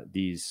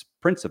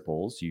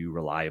principles, you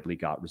reliably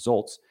got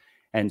results.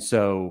 And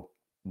so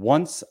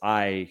once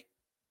I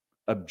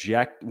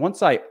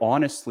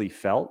honestly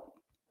felt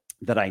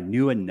that I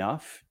knew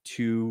enough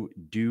to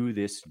do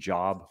this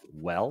job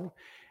well,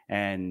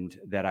 and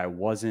that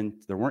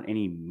there weren't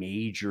any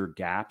major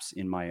gaps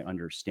in my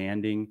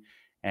understanding,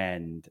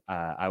 and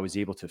I was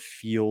able to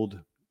field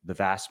the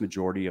vast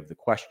majority of the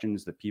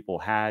questions that people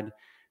had,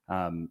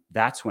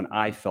 that's when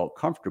I felt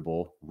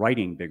comfortable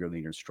writing Bigger,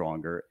 Leaner,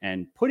 Stronger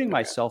and putting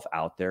myself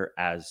out there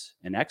as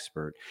an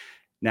expert.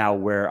 Now,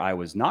 where I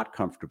was not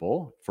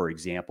comfortable, for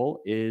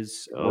example,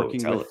 is Oh,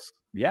 working tell with, us.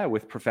 yeah,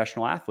 with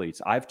professional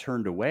athletes. I've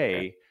turned Okay.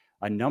 away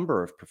a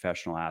number of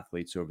professional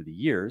athletes over the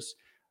years,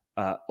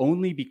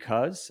 only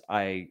because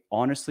I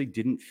honestly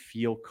didn't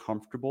feel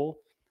comfortable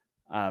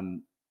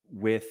um,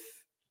 with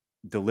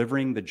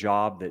delivering the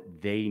job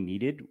that they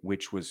needed,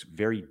 which was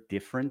very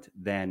different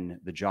than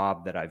the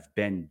job that I've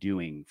been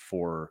doing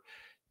for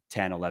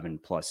 10, 11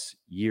 plus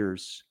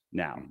years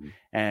now. Mhm.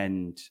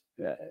 And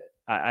uh,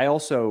 I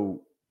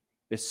also,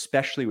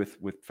 especially with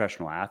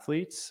professional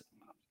athletes,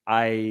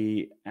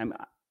 I am,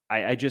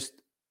 I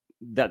just,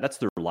 that's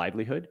their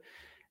livelihood.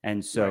 And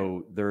Right.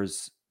 so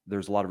there's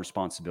a lot of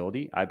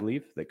responsibility, I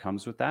believe, that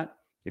comes with that.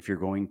 If you're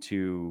going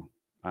to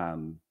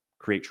um,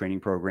 create training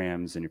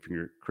programs, and if you're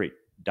going to create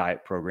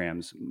diet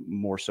programs,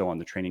 more so on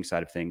the training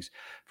side of things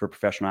for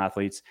professional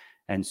athletes.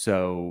 And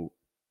so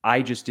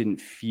I just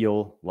didn't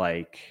feel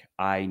like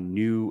I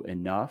knew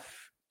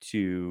enough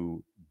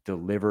to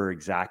deliver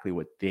exactly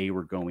what they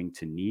were going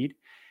to need.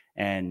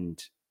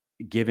 And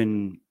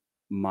given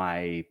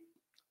my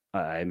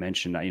I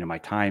mentioned, my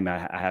time, I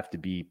have to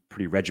be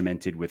pretty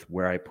regimented with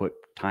where I put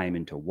time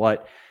into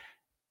what.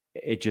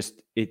 It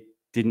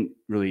didn't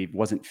really,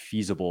 wasn't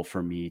feasible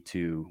for me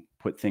to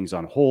put things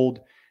on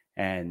hold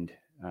and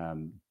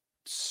um,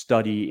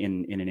 study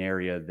in an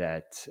area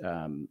that,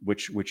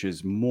 which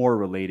is more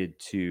related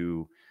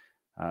to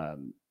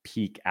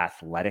peak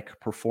athletic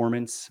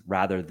performance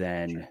rather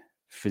than Sure.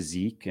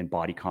 physique and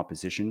body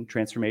composition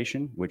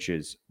transformation, which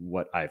is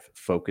what I've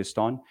focused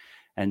on.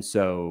 And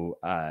so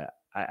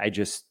I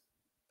just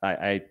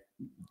I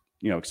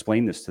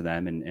explained this to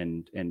them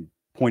and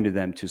pointed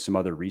them to some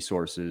other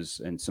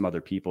resources and some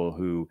other people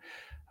who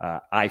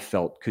I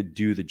felt could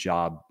do the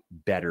job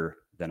better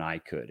than I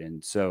could.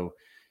 And so,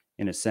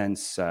 in a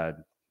sense,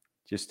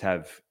 just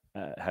have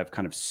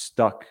kind of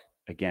stuck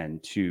again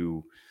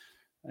to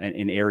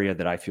an area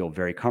that I feel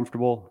very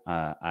comfortable.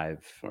 Sure.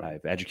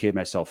 I've educated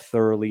myself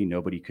thoroughly.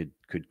 Nobody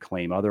could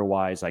claim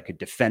otherwise. I could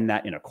defend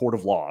that in a court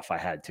of law if I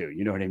had to.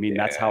 You know what I mean?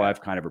 That's how Yeah.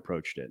 I've kind of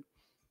approached it.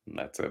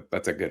 That's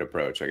a good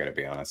approach, I gotta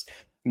be honest.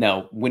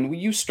 Now, when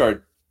you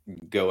start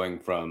going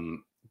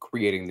from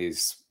creating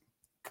these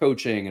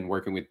coaching and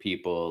working with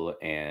people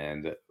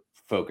and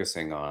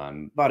focusing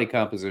on body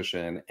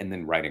composition and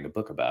then writing a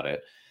book about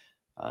it,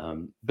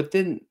 but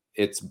then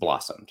it's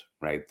blossomed,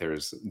 right?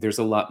 There's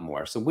a lot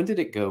more. So when did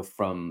it go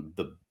from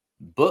the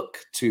book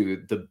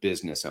to the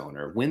business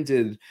owner? When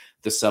did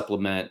the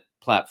supplement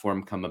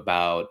platform come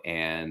about,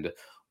 and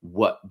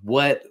what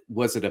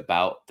was it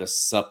about the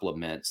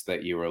supplements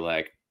that you were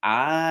like,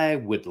 I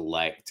would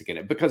like to get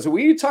it? Because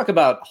when you talk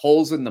about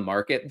holes in the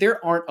market,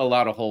 there aren't a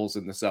lot of holes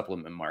in the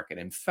supplement market.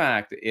 In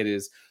fact, it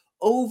is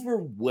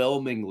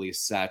overwhelmingly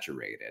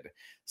saturated.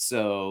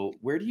 So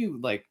where do you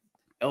like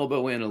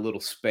elbow in a little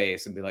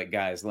space and be like,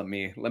 guys, let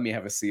me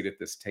have a seat at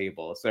this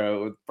table?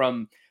 So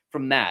from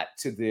that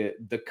to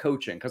the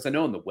coaching, because I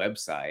know on the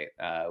website,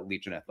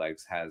 Legion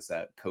Athletics has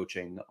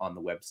coaching on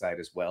the website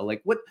as well.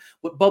 Like what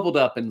bubbled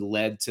up and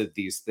led to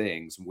these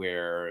things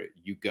where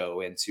you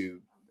go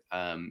into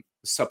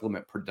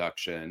supplement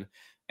production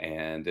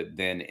and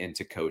then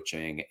into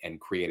coaching and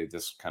created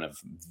this kind of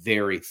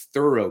very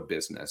thorough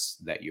business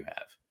that you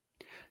have?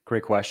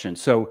 Great question.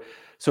 So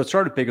it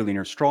started Bigger,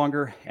 Leaner,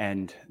 Stronger,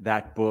 and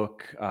that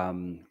book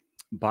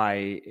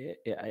by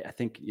I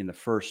think in the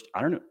first,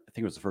 I don't know, I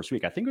think it was the first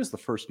week. I think it was the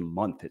first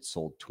month it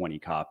sold 20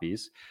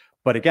 copies.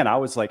 But again, I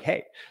was like,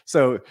 hey,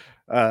 so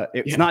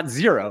it's Yeah. not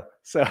zero,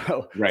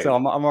 so Right.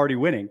 I'm already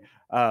winning.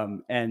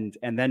 And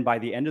then by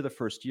the end of the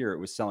first year, it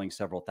was selling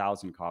several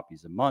thousand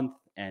copies a month,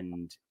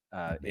 and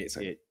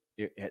Amazing.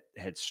 it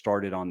had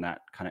started on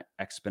that kind of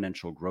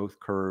exponential growth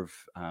curve.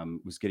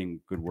 Was getting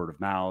good word of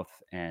mouth,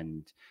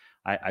 and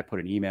I put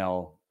an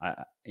email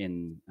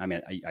in. I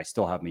mean, I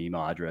still have my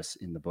email address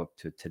in the book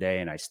to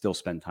today, and I still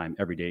spend time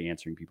every day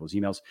answering people's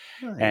emails.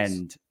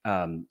 Nice.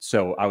 And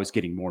so I was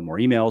getting more and more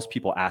emails,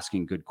 people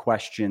asking good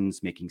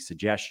questions, making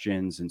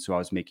suggestions, and so I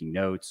was making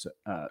notes.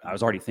 I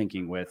was already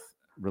thinking with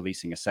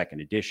releasing a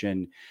second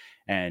edition,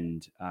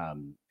 and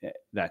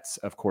that's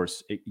of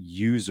course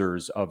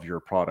users of your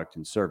product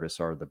and service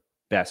are the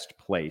best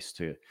place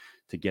to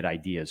get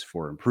ideas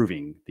for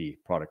improving the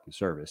product and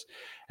service.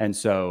 And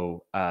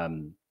so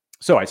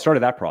so I started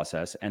that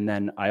process. And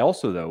then I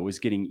also, though, was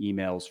getting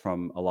emails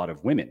from a lot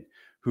of women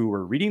who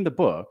were reading the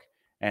book,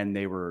 and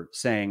they were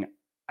saying,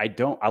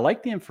 I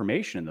like the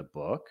information in the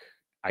book.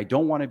 I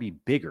don't want to be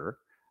bigger.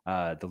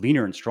 The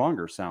Leaner and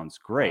Stronger sounds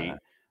Uh, great.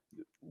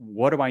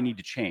 What do I need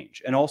to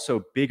change? And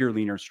also, Bigger,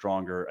 Leaner,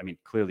 Stronger, I mean,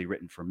 clearly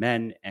written for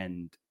men.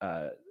 And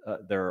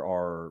there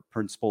are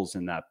principles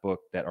in that book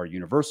that are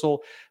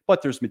universal,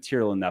 but there's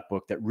material in that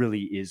book that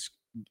really is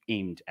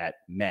aimed at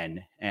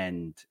men.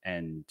 And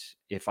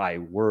if I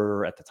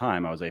were at the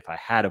time, I was like, if I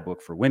had a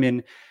book for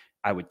women,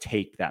 I would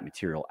take that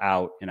material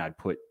out and I'd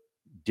put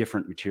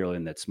different material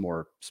in that's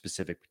more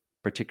specific,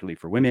 particularly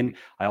for women. mhm.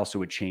 I also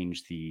would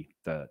change the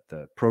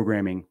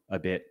programming a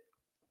bit.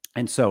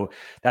 And so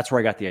that's where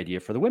I got the idea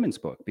for the women's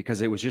book,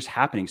 because it was just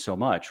happening so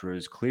much where it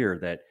was clear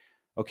that,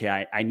 okay,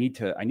 I need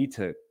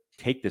to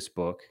take this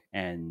book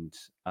and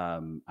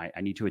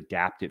I need to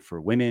adapt it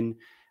for women.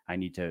 I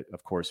need to,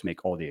 of course,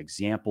 make all the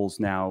examples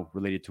now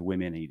related to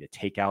women. I need to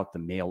take out the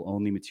male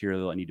only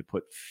material. I need to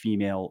put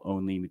female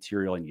only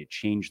material. I need to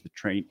change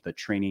the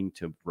training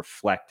to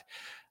reflect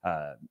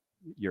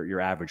your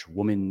average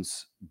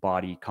woman's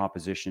body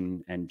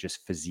composition and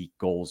just physique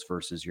goals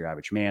versus your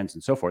average man's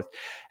and so forth.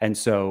 And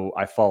so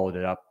I followed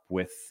it up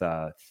with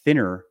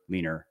Thinner,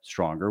 Leaner,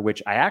 Stronger,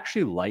 which I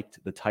actually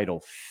liked the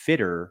title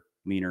Fitter,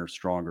 Leaner,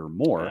 Stronger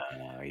more.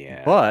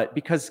 But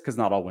because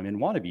not all women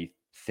want to be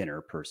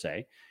thinner per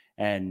se,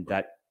 and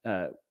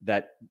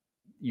that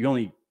you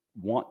only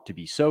want to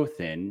be so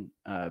thin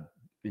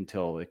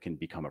until it can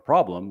become a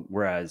problem,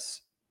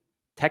 whereas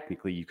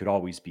technically you could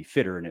always be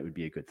fitter and it would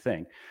be a good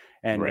thing.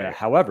 And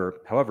however,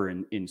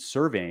 in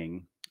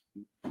surveying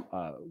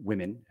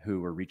women who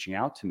were reaching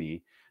out to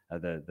me,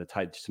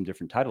 some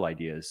different title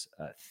ideas,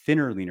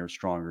 Thinner, Leaner,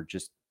 Stronger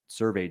just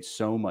surveyed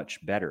so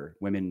much better.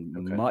 Women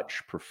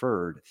much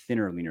preferred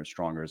Thinner, Leaner,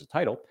 Stronger as a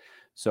title.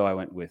 So I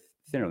went with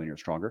Thinner, Leaner,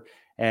 Stronger.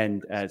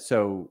 And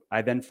so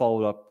I then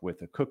followed up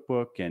with a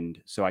cookbook.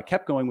 And so I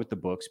kept going with the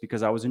books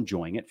because I was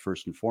enjoying it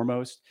first and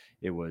foremost.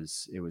 It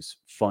was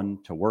fun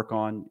to work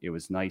on. It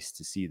was nice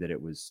to see that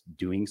it was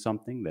doing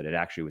something, that it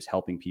actually was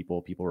helping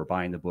people. People were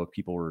buying the book.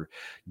 People were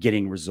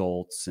getting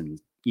results and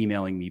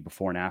emailing me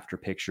before and after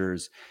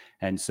pictures.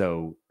 And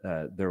so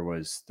there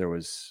was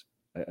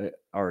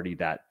already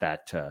that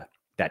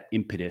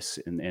impetus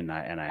and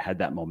I had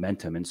that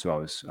momentum. And so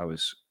I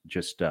was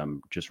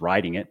just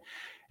riding it.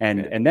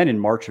 And then in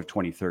March of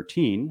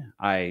 2013,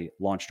 I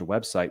launched a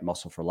website,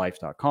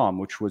 muscleforlife.com,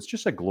 which was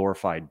just a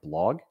glorified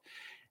blog.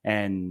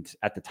 And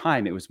at the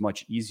time, it was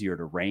much easier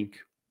to rank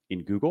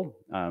in Google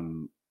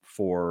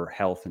for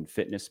health and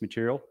fitness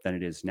material than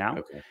it is now.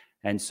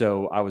 And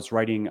so I was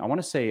writing, I want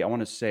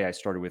to say I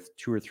started with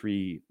 2 or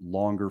 3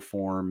 longer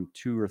form,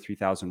 2,000 or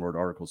 3,000 word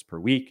articles per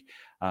week.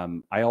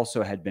 I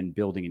also had been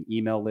building an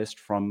email list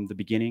from the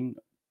beginning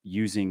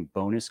using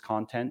bonus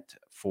content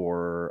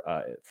for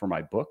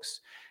my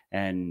books.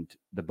 And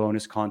the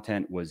bonus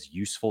content was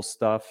useful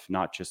stuff,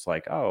 not just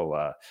like,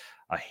 a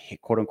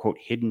quote unquote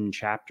hidden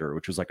chapter,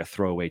 which was like a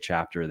throwaway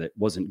chapter that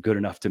wasn't good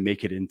enough to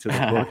make it into the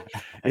book.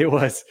 It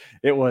was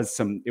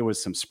some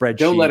spreadsheets.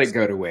 Don't let it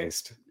go to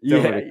waste.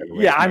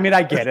 Yeah. I mean,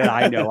 I get it.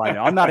 I know.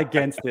 I'm not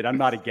against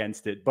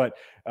it. But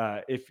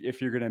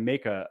if you're going to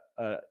make a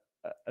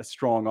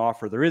strong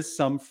offer, there is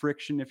some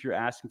friction if you're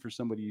asking for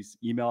somebody's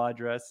email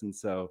address. And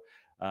so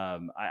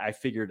I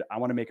figured I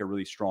want to make a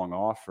really strong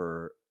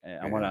offer.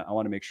 I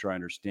want to make sure I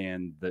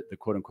understand the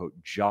quote unquote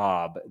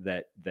job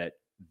that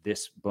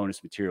this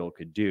bonus material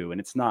could do. And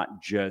it's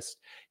not just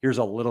here's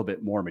a little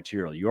bit more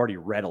material. You already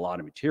read a lot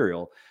of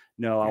material.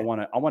 No, I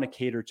want to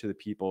cater to the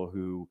people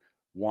who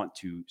want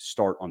to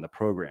start on the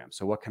program.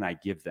 So what can I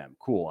give them?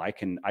 Cool. I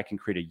can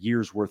create a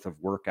year's worth of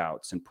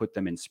workouts and put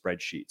them in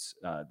spreadsheets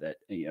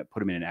put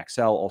them in an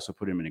Excel, also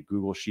put them in a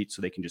Google sheet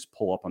so they can just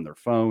pull up on their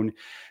phone,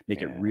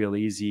 make it real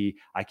easy.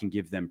 I can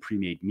give them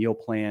pre-made meal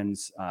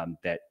plans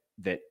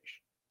that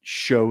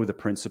show the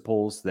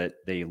principles that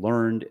they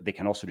learned. They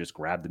can also just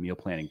grab the meal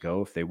plan and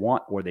go if they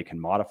want, or they can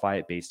modify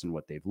it based on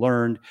what they've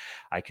learned.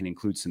 I can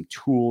include some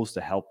tools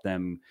to help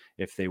them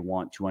if they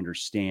want to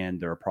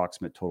understand their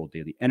approximate total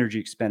daily energy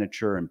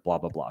expenditure and blah,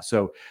 blah, blah.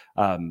 So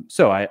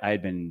I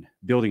had been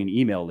building an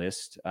email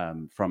list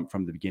from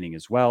the beginning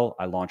as well.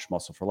 I launched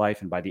Muscle for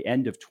Life. And by the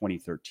end of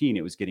 2013,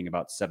 it was getting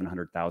about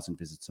 700,000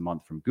 visits a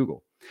month from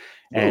Google.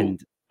 Whoa.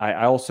 And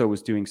I also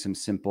was doing some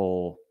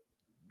simple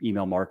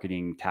email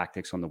marketing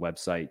tactics on the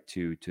website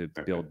to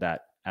build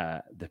that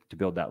to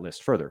build that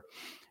list further.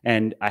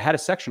 And I had a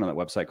section on that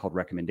website called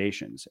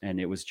recommendations, and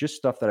it was just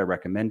stuff that I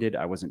recommended.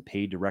 I wasn't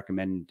paid to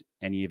recommend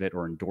any of it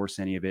or endorse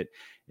any of it.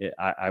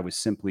 I was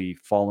simply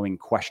following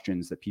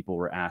questions that people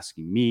were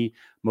asking me.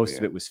 Most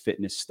of it was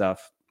fitness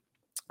stuff.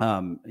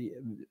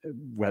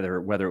 Whether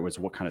it was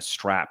what kind of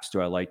straps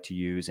do I like to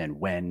use and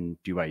when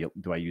do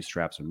I use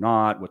straps or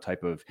not, what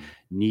type of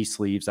knee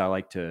sleeves I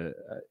like to,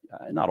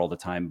 not all the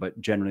time, but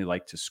generally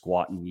like to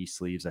squat in knee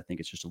sleeves. I think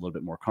it's just a little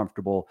bit more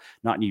comfortable,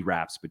 not knee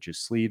wraps, but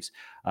just sleeves,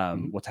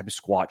 what type of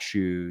squat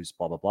shoes,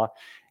 blah, blah, blah.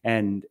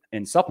 And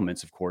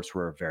supplements, of course,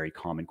 were a very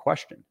common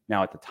question.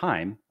 Now, at the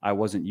time, I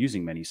wasn't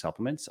using many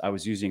supplements. I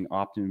was using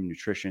Optimum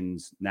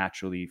Nutrition's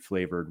naturally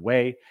flavored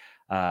whey.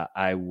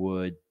 I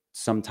would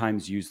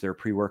sometimes use their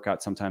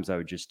pre-workout. Sometimes I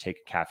would just take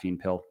a caffeine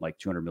pill, like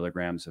 200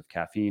 milligrams of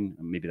caffeine.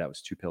 Maybe that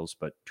was 2 pills,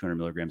 but 200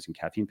 milligrams in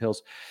caffeine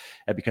pills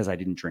because I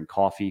didn't drink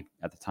coffee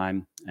at the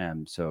time.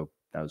 So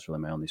that was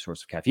really my only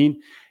source of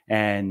caffeine.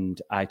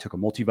 And I took a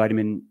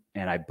multivitamin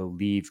and I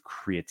believe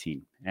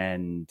creatine,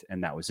 and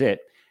that was it.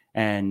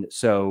 And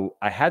so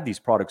I had these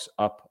products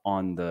up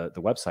on the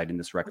website in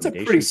this recommendation.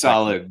 It's a pretty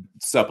solid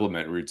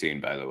supplement routine,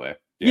 by the way.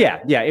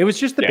 Yeah. It was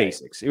just the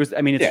basics. It was,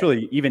 I mean, it's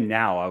really, even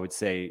now, I would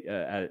say,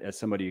 as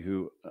somebody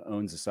who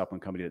owns a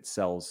supplement company that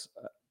sells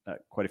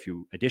quite a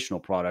few additional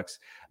products,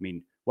 I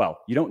mean,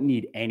 well, you don't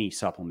need any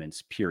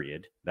supplements,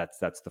 period. That's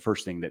the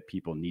first thing that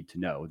people need to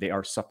know. They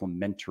are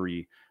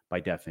supplementary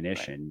by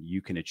definition. Right.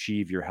 You can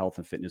achieve your health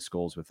and fitness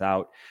goals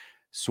without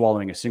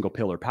swallowing a single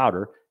pill or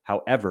powder.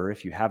 However,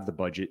 if you have the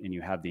budget and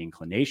you have the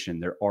inclination,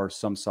 there are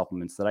some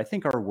supplements that I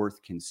think are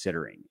worth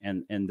considering.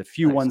 And the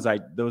few Nice. ones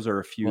those are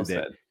a few Well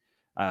that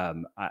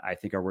said. I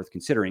think are worth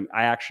considering.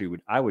 I actually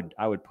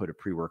would put a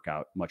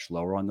pre-workout much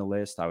lower on the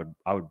list. I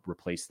would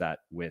replace that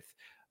with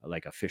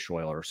like a fish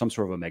oil or some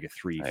sort of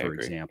omega-3, I for agree.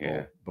 example,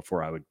 Yeah.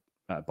 before I would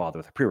bother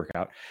with a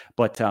pre-workout.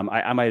 But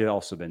I might have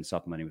also been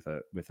supplementing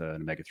with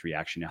an omega-3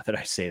 actually, now that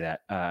I say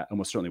that.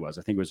 Almost certainly was.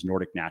 I think it was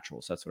Nordic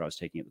Naturals. That's what I was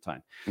taking at the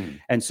time. Mm.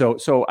 And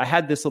so I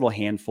had this little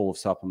handful of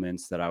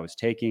supplements that I was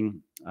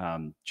taking,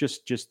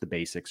 just the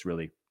basics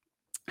really.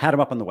 Had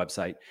them up on the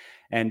website,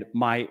 and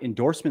my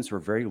endorsements were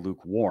very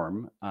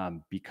lukewarm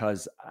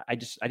because I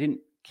didn't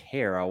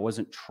care. I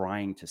wasn't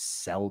trying to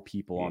sell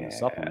people on the Yeah.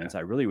 supplements. I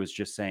really was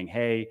just saying,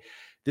 hey,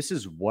 this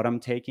is what I'm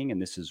taking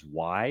and this is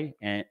why.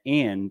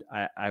 And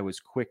I was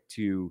quick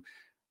to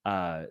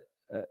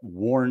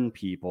warn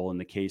people in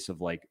the case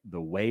of like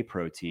the whey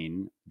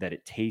protein that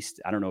it tastes,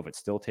 I don't know if it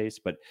still tastes,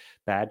 but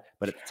bad.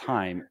 But at the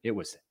time it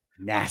was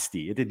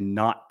nasty. It did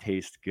not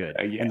taste good.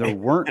 Yeah. And there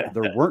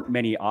weren't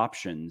many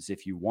options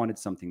if you wanted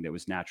something that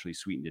was naturally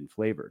sweetened and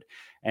flavored.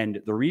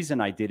 And the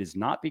reason I did is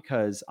not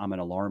because I'm an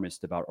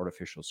alarmist about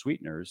artificial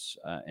sweeteners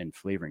and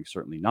flavoring,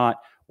 certainly not,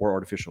 or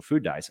artificial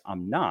food dyes.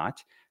 I'm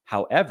not.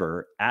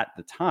 However, at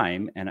the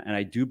time, and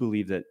I do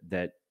believe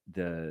that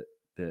the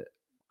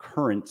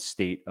current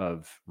state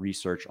of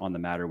research on the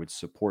matter would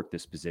support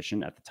this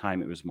position. At the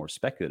time, it was more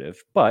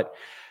speculative, but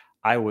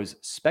I was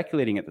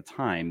speculating at the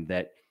time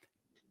that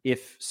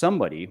if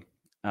somebody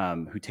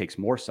who takes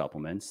more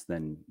supplements,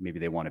 then maybe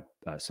they want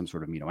some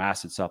sort of amino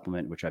acid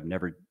supplement, which I've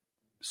never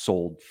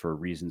sold for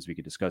reasons we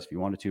could discuss if you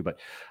wanted to. But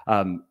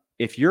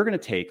if you're going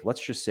to take,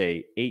 let's just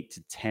say 8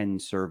 to 10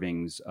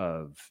 servings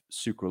of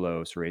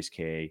sucralose or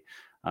ACE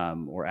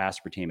or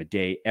aspartame a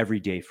day, every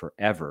day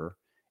forever,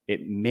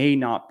 it may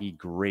not be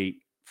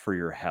great for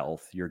your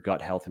health, your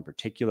gut health in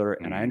particular.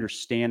 And I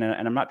understand,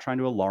 and I'm not trying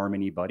to alarm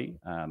anybody.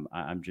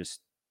 I'm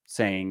just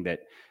saying that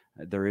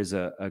there is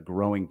a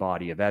growing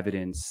body of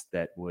evidence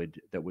that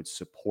would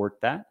support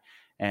that.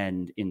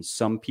 And in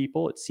some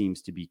people, it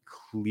seems to be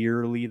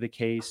clearly the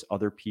case.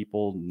 Other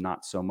people,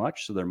 not so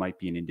much. So there might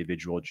be an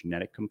individual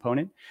genetic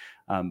component.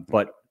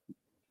 But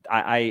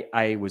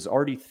I was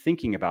already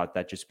thinking about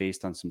that just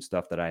based on some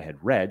stuff that I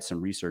had read,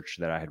 some research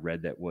that I had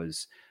read that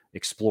was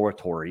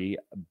exploratory,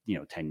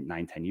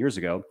 10 years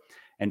ago,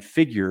 and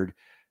figured,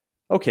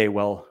 okay,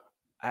 well,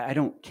 I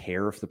don't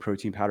care if the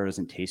protein powder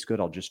doesn't taste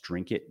good. I'll just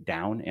drink it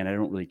down. And I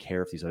don't really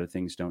care if these other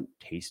things don't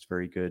taste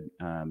very good.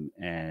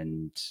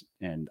 And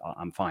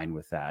I'm fine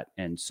with that.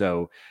 And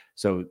so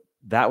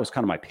that was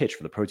kind of my pitch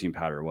for the protein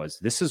powder was,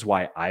 this is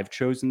why I've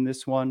chosen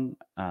this one.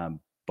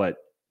 But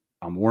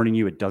I'm warning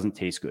you, it doesn't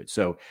taste good.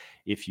 So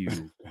if you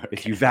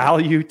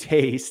value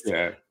taste,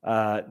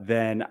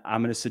 then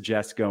I'm going to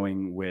suggest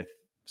going with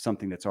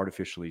something that's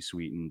artificially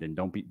sweetened, and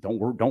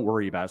don't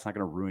worry about it. It's not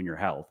going to ruin your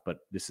health, but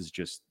this is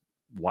just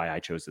why I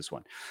chose this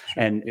one.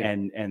 Sure,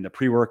 and the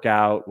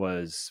pre-workout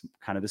was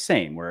kind of the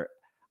same, where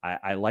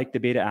I liked the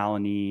beta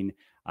alanine,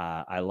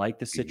 I liked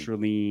the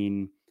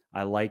citrulline,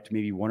 I liked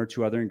maybe one or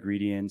two other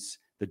ingredients.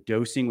 The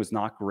dosing was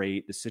not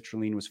great. The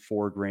citrulline was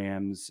 4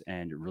 grams,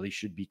 and it really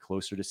should be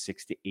closer to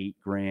 6 to 8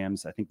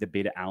 grams. I think the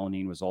beta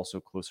alanine was also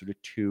closer to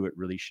 2. It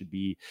really should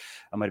be,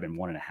 I might have been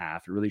 1.5.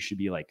 It really should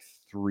be like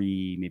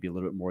 3, maybe a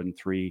little bit more than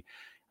 3.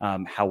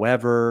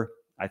 However,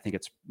 I think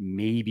it's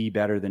maybe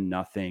better than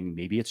nothing.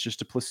 Maybe it's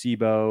just a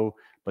placebo,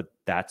 but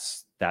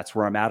that's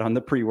where I'm at on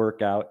the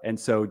pre-workout. And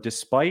so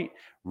despite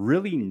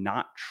really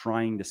not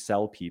trying to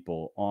sell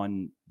people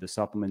on the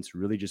supplements,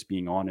 really just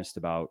being honest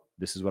about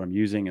this is what I'm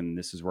using and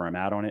this is where I'm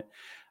at on it,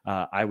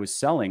 I was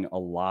selling a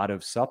lot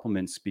of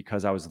supplements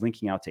because I was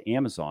linking out to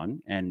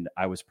Amazon and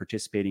I was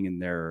participating in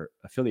their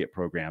affiliate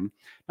program,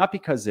 not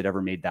because it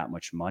ever made that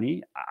much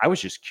money. I was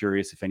just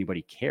curious if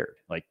anybody cared.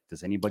 Like,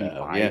 does anybody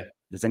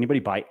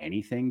buy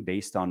anything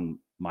based on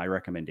my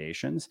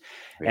recommendations?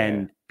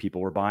 And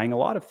people were buying a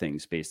lot of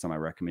things based on my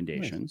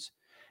recommendations.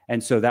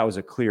 And so that was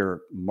a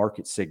clear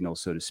market signal,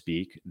 so to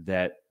speak,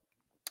 that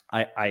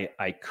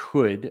I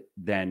could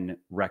then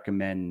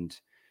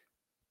recommend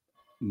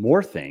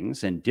more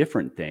things and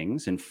different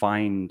things and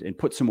find and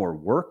put some more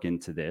work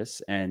into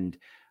this. And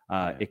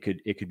it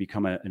could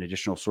become an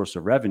additional source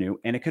of revenue.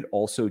 And it could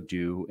also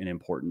do an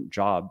important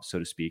job, so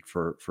to speak,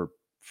 for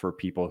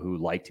people who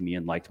liked me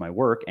and liked my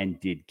work and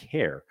did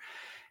care.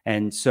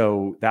 And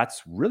so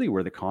that's really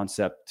where the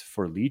concept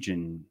for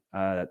Legion,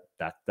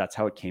 that's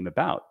how it came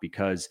about.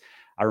 Because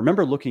I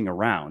remember looking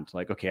around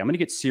like, okay, I'm going to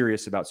get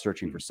serious about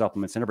searching for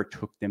supplements. I never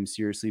took them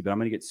seriously, but I'm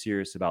going to get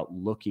serious about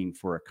looking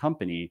for a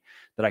company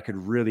that I could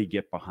really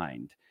get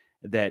behind,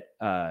 that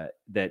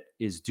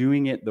is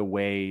doing it the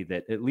way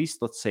that, at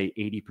least let's say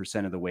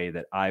 80% of the way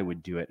that I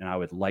would do it, and I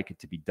would like it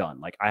to be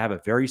done. Like, I have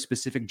a very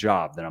specific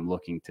job that I'm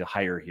looking to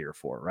hire here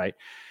for, right?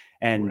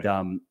 And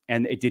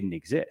it didn't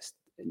exist.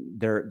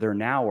 there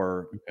now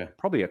are Okay.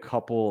 probably a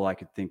couple I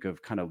could think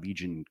of kind of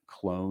Legion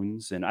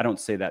clones. And I don't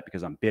say that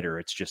because I'm bitter.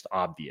 It's just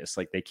obvious.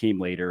 Like they came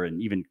later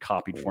and even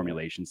copied Yeah.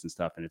 formulations and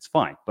stuff, and it's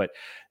fine. But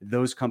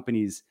those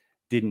companies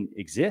didn't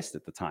exist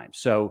at the time.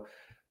 So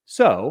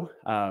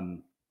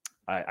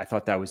I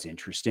thought that was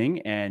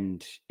interesting.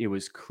 And it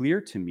was clear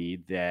to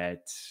me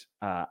that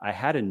I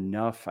had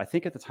enough. I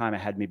think at the time I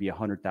had maybe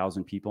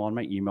 100,000 people on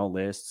my email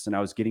lists, and I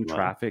was getting Wow.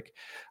 traffic.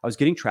 I was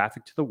getting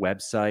traffic to the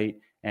website,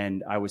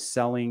 and I was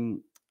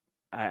selling.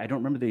 I don't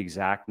remember the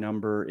exact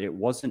number. It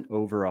wasn't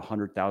over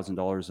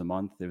 $100,000 a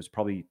month. It was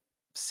probably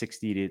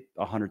 60 to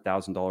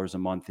 $100,000 a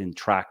month in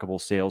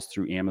trackable sales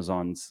through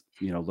Amazon's,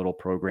 little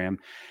program.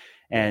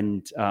 Yeah.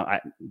 And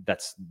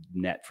that's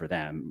net for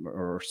them,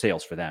 or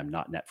sales for them,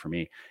 not net for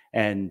me.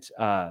 And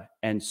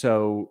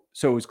so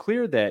it was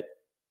clear that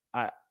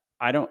I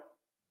I don't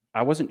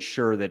I wasn't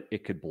sure that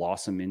it could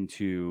blossom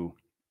into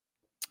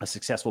a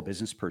successful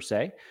business per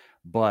se,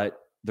 but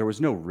there was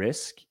no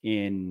risk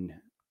in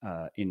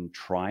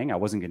trying. I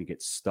wasn't going to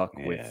get stuck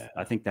with. Yeah.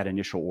 I think that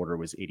initial order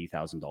was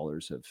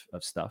 $80,000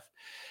 of stuff,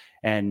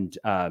 and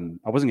I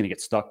wasn't going to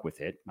get stuck with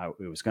it.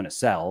 It was going to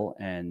sell,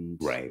 and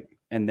Right.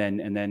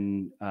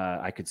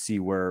 I could see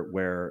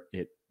where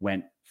it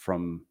went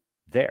from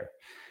there,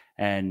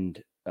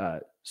 and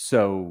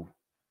so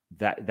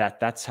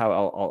that's how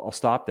I'll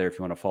stop there. If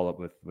you want to follow up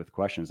with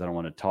questions, I don't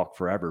want to talk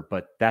forever,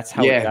 but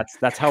Yeah.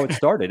 that's how it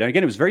started. And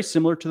again, it was very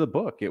similar to the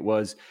book. It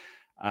was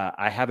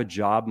I have a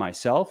job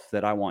myself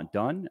that I want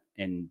done,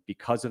 and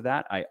because of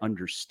that, I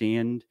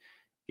understand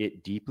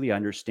it deeply. I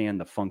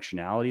understand the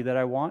functionality that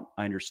I want.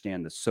 I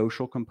understand the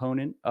social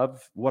component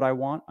of what I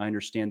want. I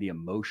understand the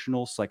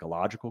emotional,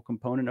 psychological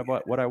component of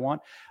what I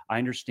want. I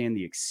understand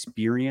the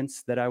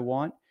experience that I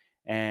want.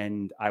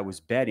 And I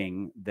was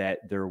betting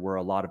that there were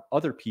a lot of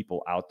other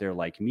people out there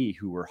like me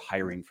who were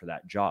hiring for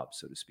that job,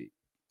 so to speak.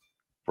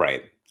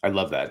 Right. I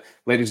love that.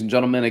 Ladies and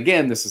gentlemen,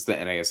 again, this is the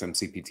NASM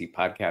CPT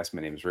podcast.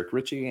 My name is Rick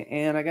Ritchie,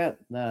 and I got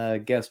a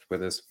guest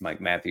with us, Mike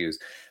Matthews,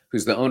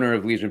 who's the owner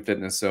of Legion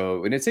Fitness. So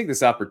we're going to take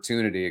this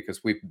opportunity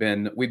because we've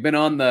been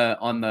on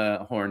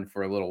the horn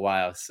for a little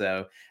while.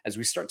 So as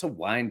we start to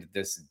wind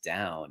this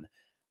down,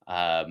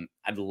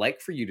 I'd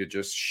like for you to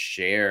just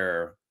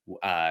share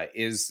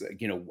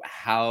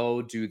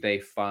how do they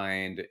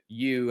find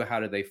you? How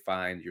do they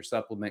find your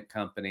supplement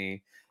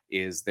company?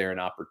 Is there an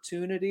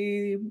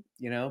opportunity,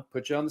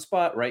 put you on the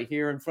spot right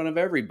here in front of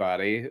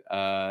everybody,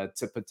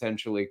 to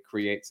potentially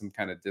create some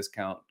kind of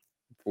discount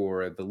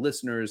for the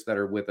listeners that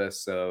are with us?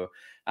 So,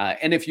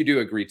 and if you do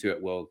agree to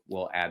it,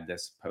 we'll add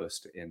this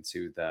post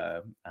into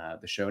the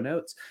show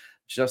notes,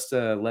 just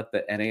to let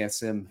the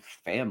NASM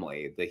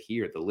family,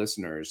 the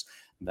listeners,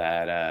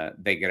 that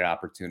they get an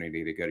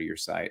opportunity to go to your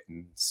site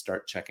and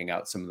start checking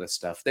out some of the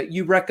stuff that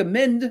you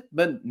recommend,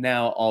 but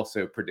now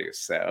also produce.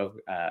 So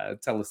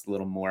tell us a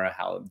little more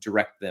how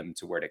direct them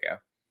to where to go.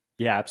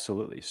 Yeah,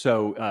 absolutely.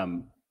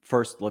 So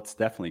first, let's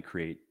definitely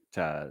create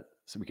so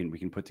we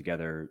can put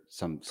together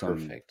some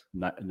Perfect.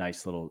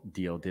 nice little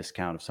deal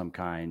discount of some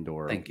kind,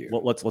 or Thank you.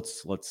 let's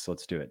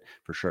do it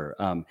for sure.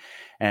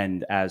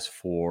 And as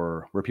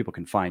for where people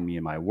can find me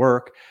and my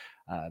work,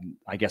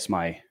 I guess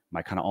my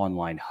kind of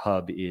online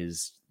hub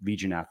is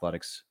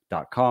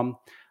legionathletics.com.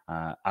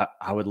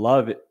 I would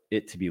love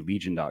it to be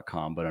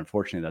legion.com, but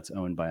unfortunately that's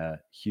owned by a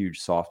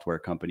huge software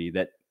company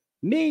that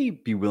may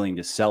be willing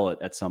to sell it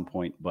at some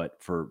point, but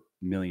for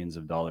millions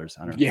of dollars.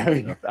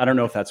 Yeah. I don't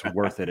know if that's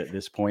worth it at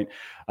this point.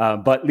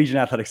 But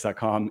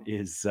legionathletics.com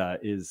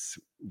is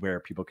where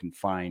people can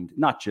find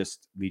not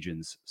just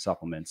Legion's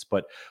supplements,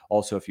 but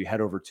also if you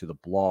head over to the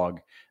blog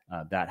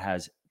that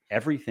has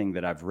everything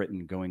that I've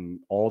written going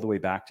all the way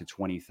back to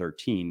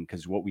 2013,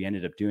 because what we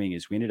ended up doing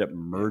is we ended up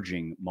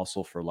merging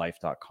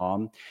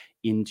muscleforlife.com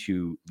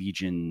into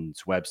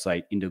Legion's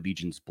website, into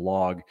Legion's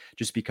blog,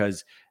 just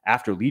because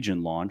after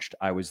Legion launched,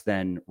 I was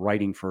then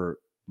writing for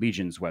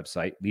Legion's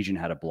website. Legion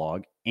had a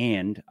blog,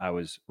 and I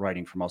was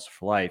writing for Muscle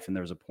for Life. And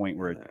there was a point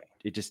where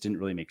it just didn't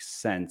really make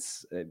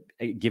sense,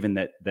 given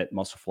that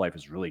Muscle for Life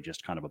is really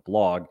just kind of a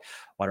blog.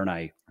 Why don't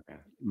I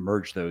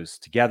merge those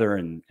together,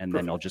 and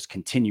then I'll just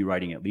continue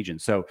writing at Legion.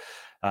 So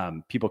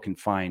people can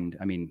find,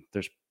 I mean,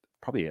 there's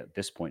probably at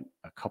this point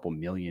a couple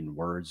million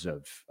words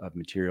of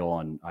material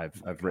on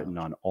I've written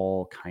on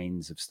all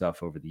kinds of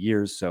stuff over the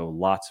years. So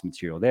lots of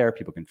material there.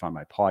 People can find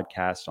my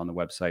podcast on the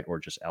website or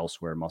just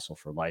elsewhere. Muscle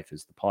for Life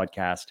is the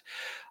podcast.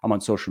 I'm on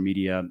social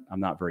media. I'm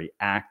not very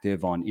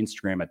active on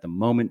Instagram at the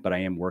moment, but I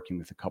am working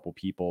with a couple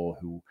people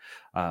who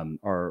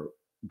are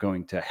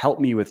going to help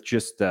me with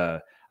just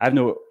I have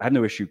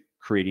no issue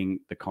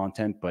creating the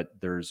content, but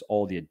there's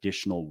all the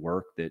additional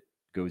work that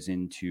goes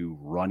into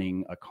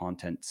running a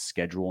content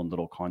schedule and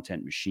little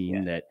content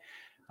machine that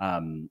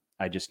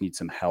I just need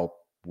some help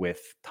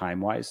with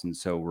time-wise. And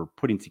so we're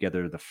putting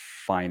together the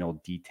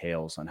final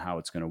details on how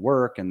it's going to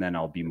work. And then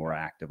I'll be more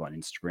active on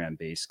Instagram,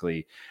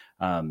 basically.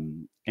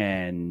 And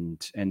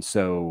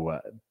so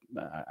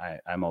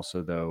I'm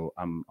also, though,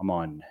 I'm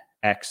on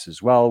X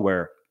as well,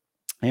 where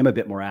I am a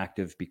bit more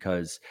active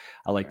because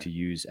I like Right. to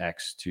use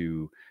X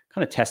to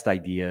kind of test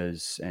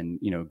ideas and,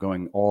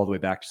 going all the way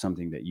back to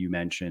something that you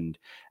mentioned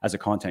as a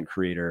content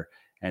creator.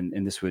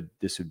 And this would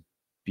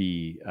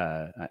be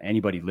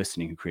anybody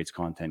listening who creates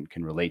content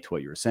can relate to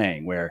what you were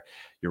saying, where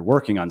you're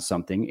working on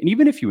something. And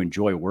even if you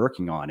enjoy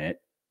working on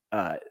it,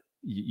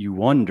 you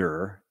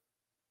wonder,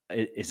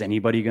 is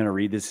anybody going to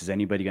read this? Is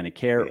anybody going to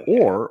care?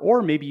 Yeah.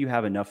 Or maybe you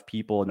have enough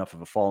people, enough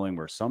of a following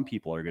where some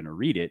people are going to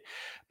read it,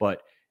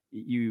 but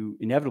you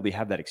inevitably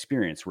have that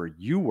experience where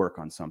you work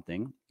on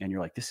something and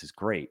you're like, this is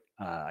great.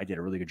 I did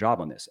a really good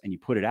job on this. And you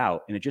put it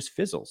out and it just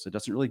fizzles. It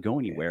doesn't really go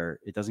Yeah. anywhere.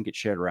 It doesn't get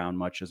shared around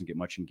much, doesn't get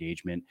much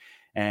engagement.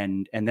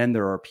 And then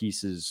there are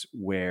pieces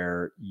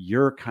where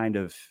you're kind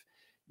of,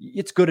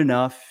 it's good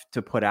enough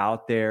to put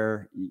out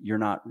there. You're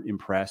not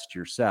impressed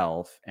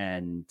yourself.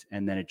 And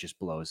then it just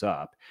blows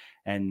up.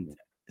 And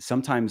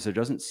sometimes there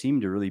doesn't seem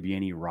to really be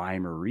any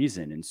rhyme or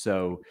reason. And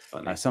so It's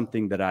funny.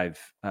 something that I've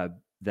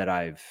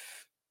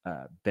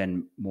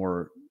been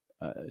more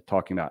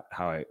talking about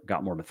how I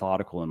got more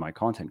methodical in my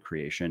content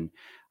creation.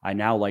 I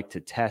now like to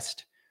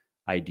test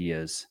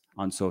ideas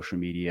on social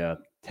media,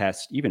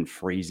 test even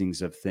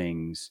phrasings of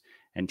things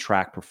and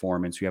track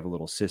performance. We have a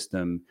little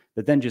system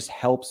that then just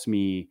helps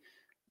me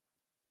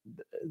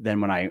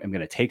then when I am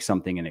going to take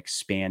something and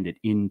expand it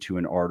into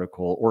an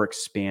article or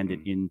expand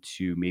it Mm.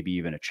 into maybe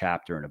even a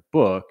chapter in a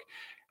book,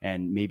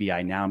 and maybe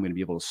I now am going to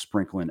be able to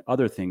sprinkle in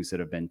other things that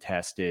have been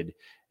tested.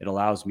 It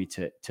allows me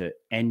to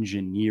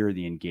engineer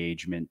the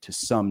engagement to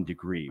some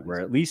degree, where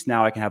Nice. at least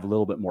now I can have a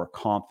little bit more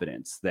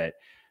confidence that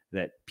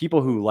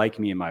people who like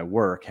me and my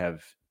work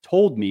have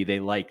told me they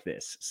like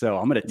this. So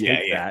I'm going to Yeah,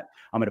 take yeah. that,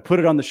 I'm going to put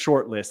it on the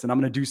short list, and I'm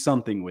going to do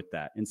something with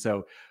that. And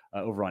so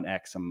over on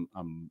X, I'm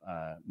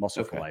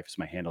Muscle for Okay. Life is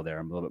my handle there.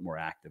 I'm a little bit more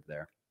active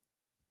there.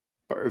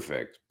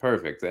 Perfect.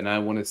 Perfect. And I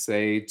want to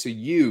say to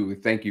you,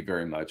 thank you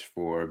very much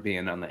for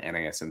being on the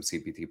NASM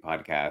CPT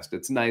podcast.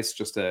 It's nice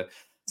just to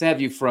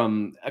have you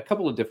from a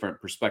couple of different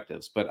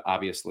perspectives, but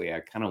obviously I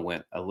kind of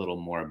went a little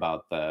more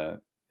about the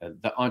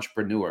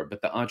entrepreneur,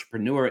 but the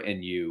entrepreneur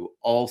in you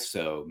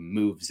also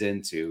moves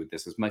into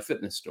this is my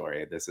fitness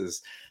story. This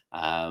is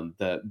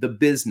the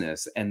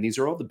business, and these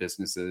are all the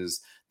businesses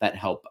that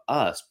help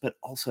us, but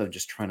also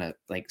just trying to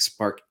like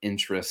spark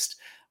interest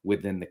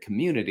within the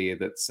community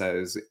that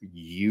says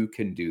you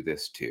can do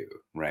this too,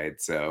 right?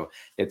 So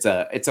it's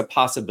a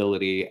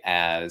possibility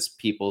as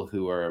people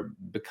who are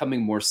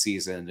becoming more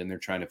seasoned and they're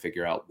trying to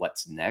figure out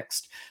what's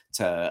next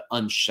to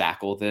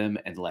unshackle them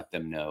and let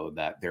them know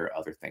that there are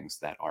other things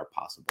that are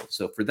possible.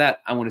 So for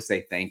that, I want to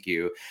say thank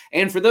you.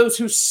 And for those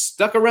who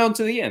stuck around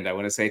to the end, I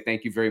want to say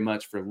thank you very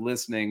much for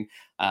listening.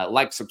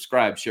 Like,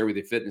 subscribe, share with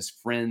your fitness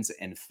friends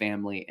and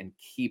family, and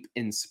keep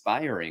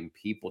inspiring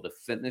people to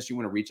fitness. You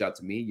want to reach out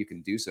to me, you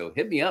can do so.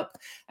 Hit me up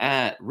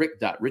at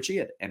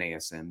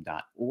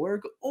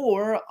rick.ritchie@nasm.org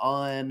or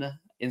on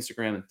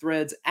Instagram and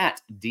threads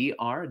at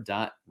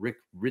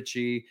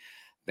dr.rickritchie.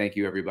 Thank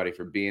you, everybody,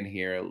 for being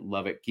here.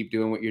 Love it. Keep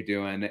doing what you're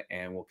doing,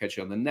 and we'll catch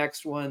you on the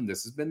next one.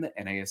 This has been the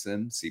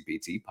NASM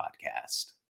CPT podcast.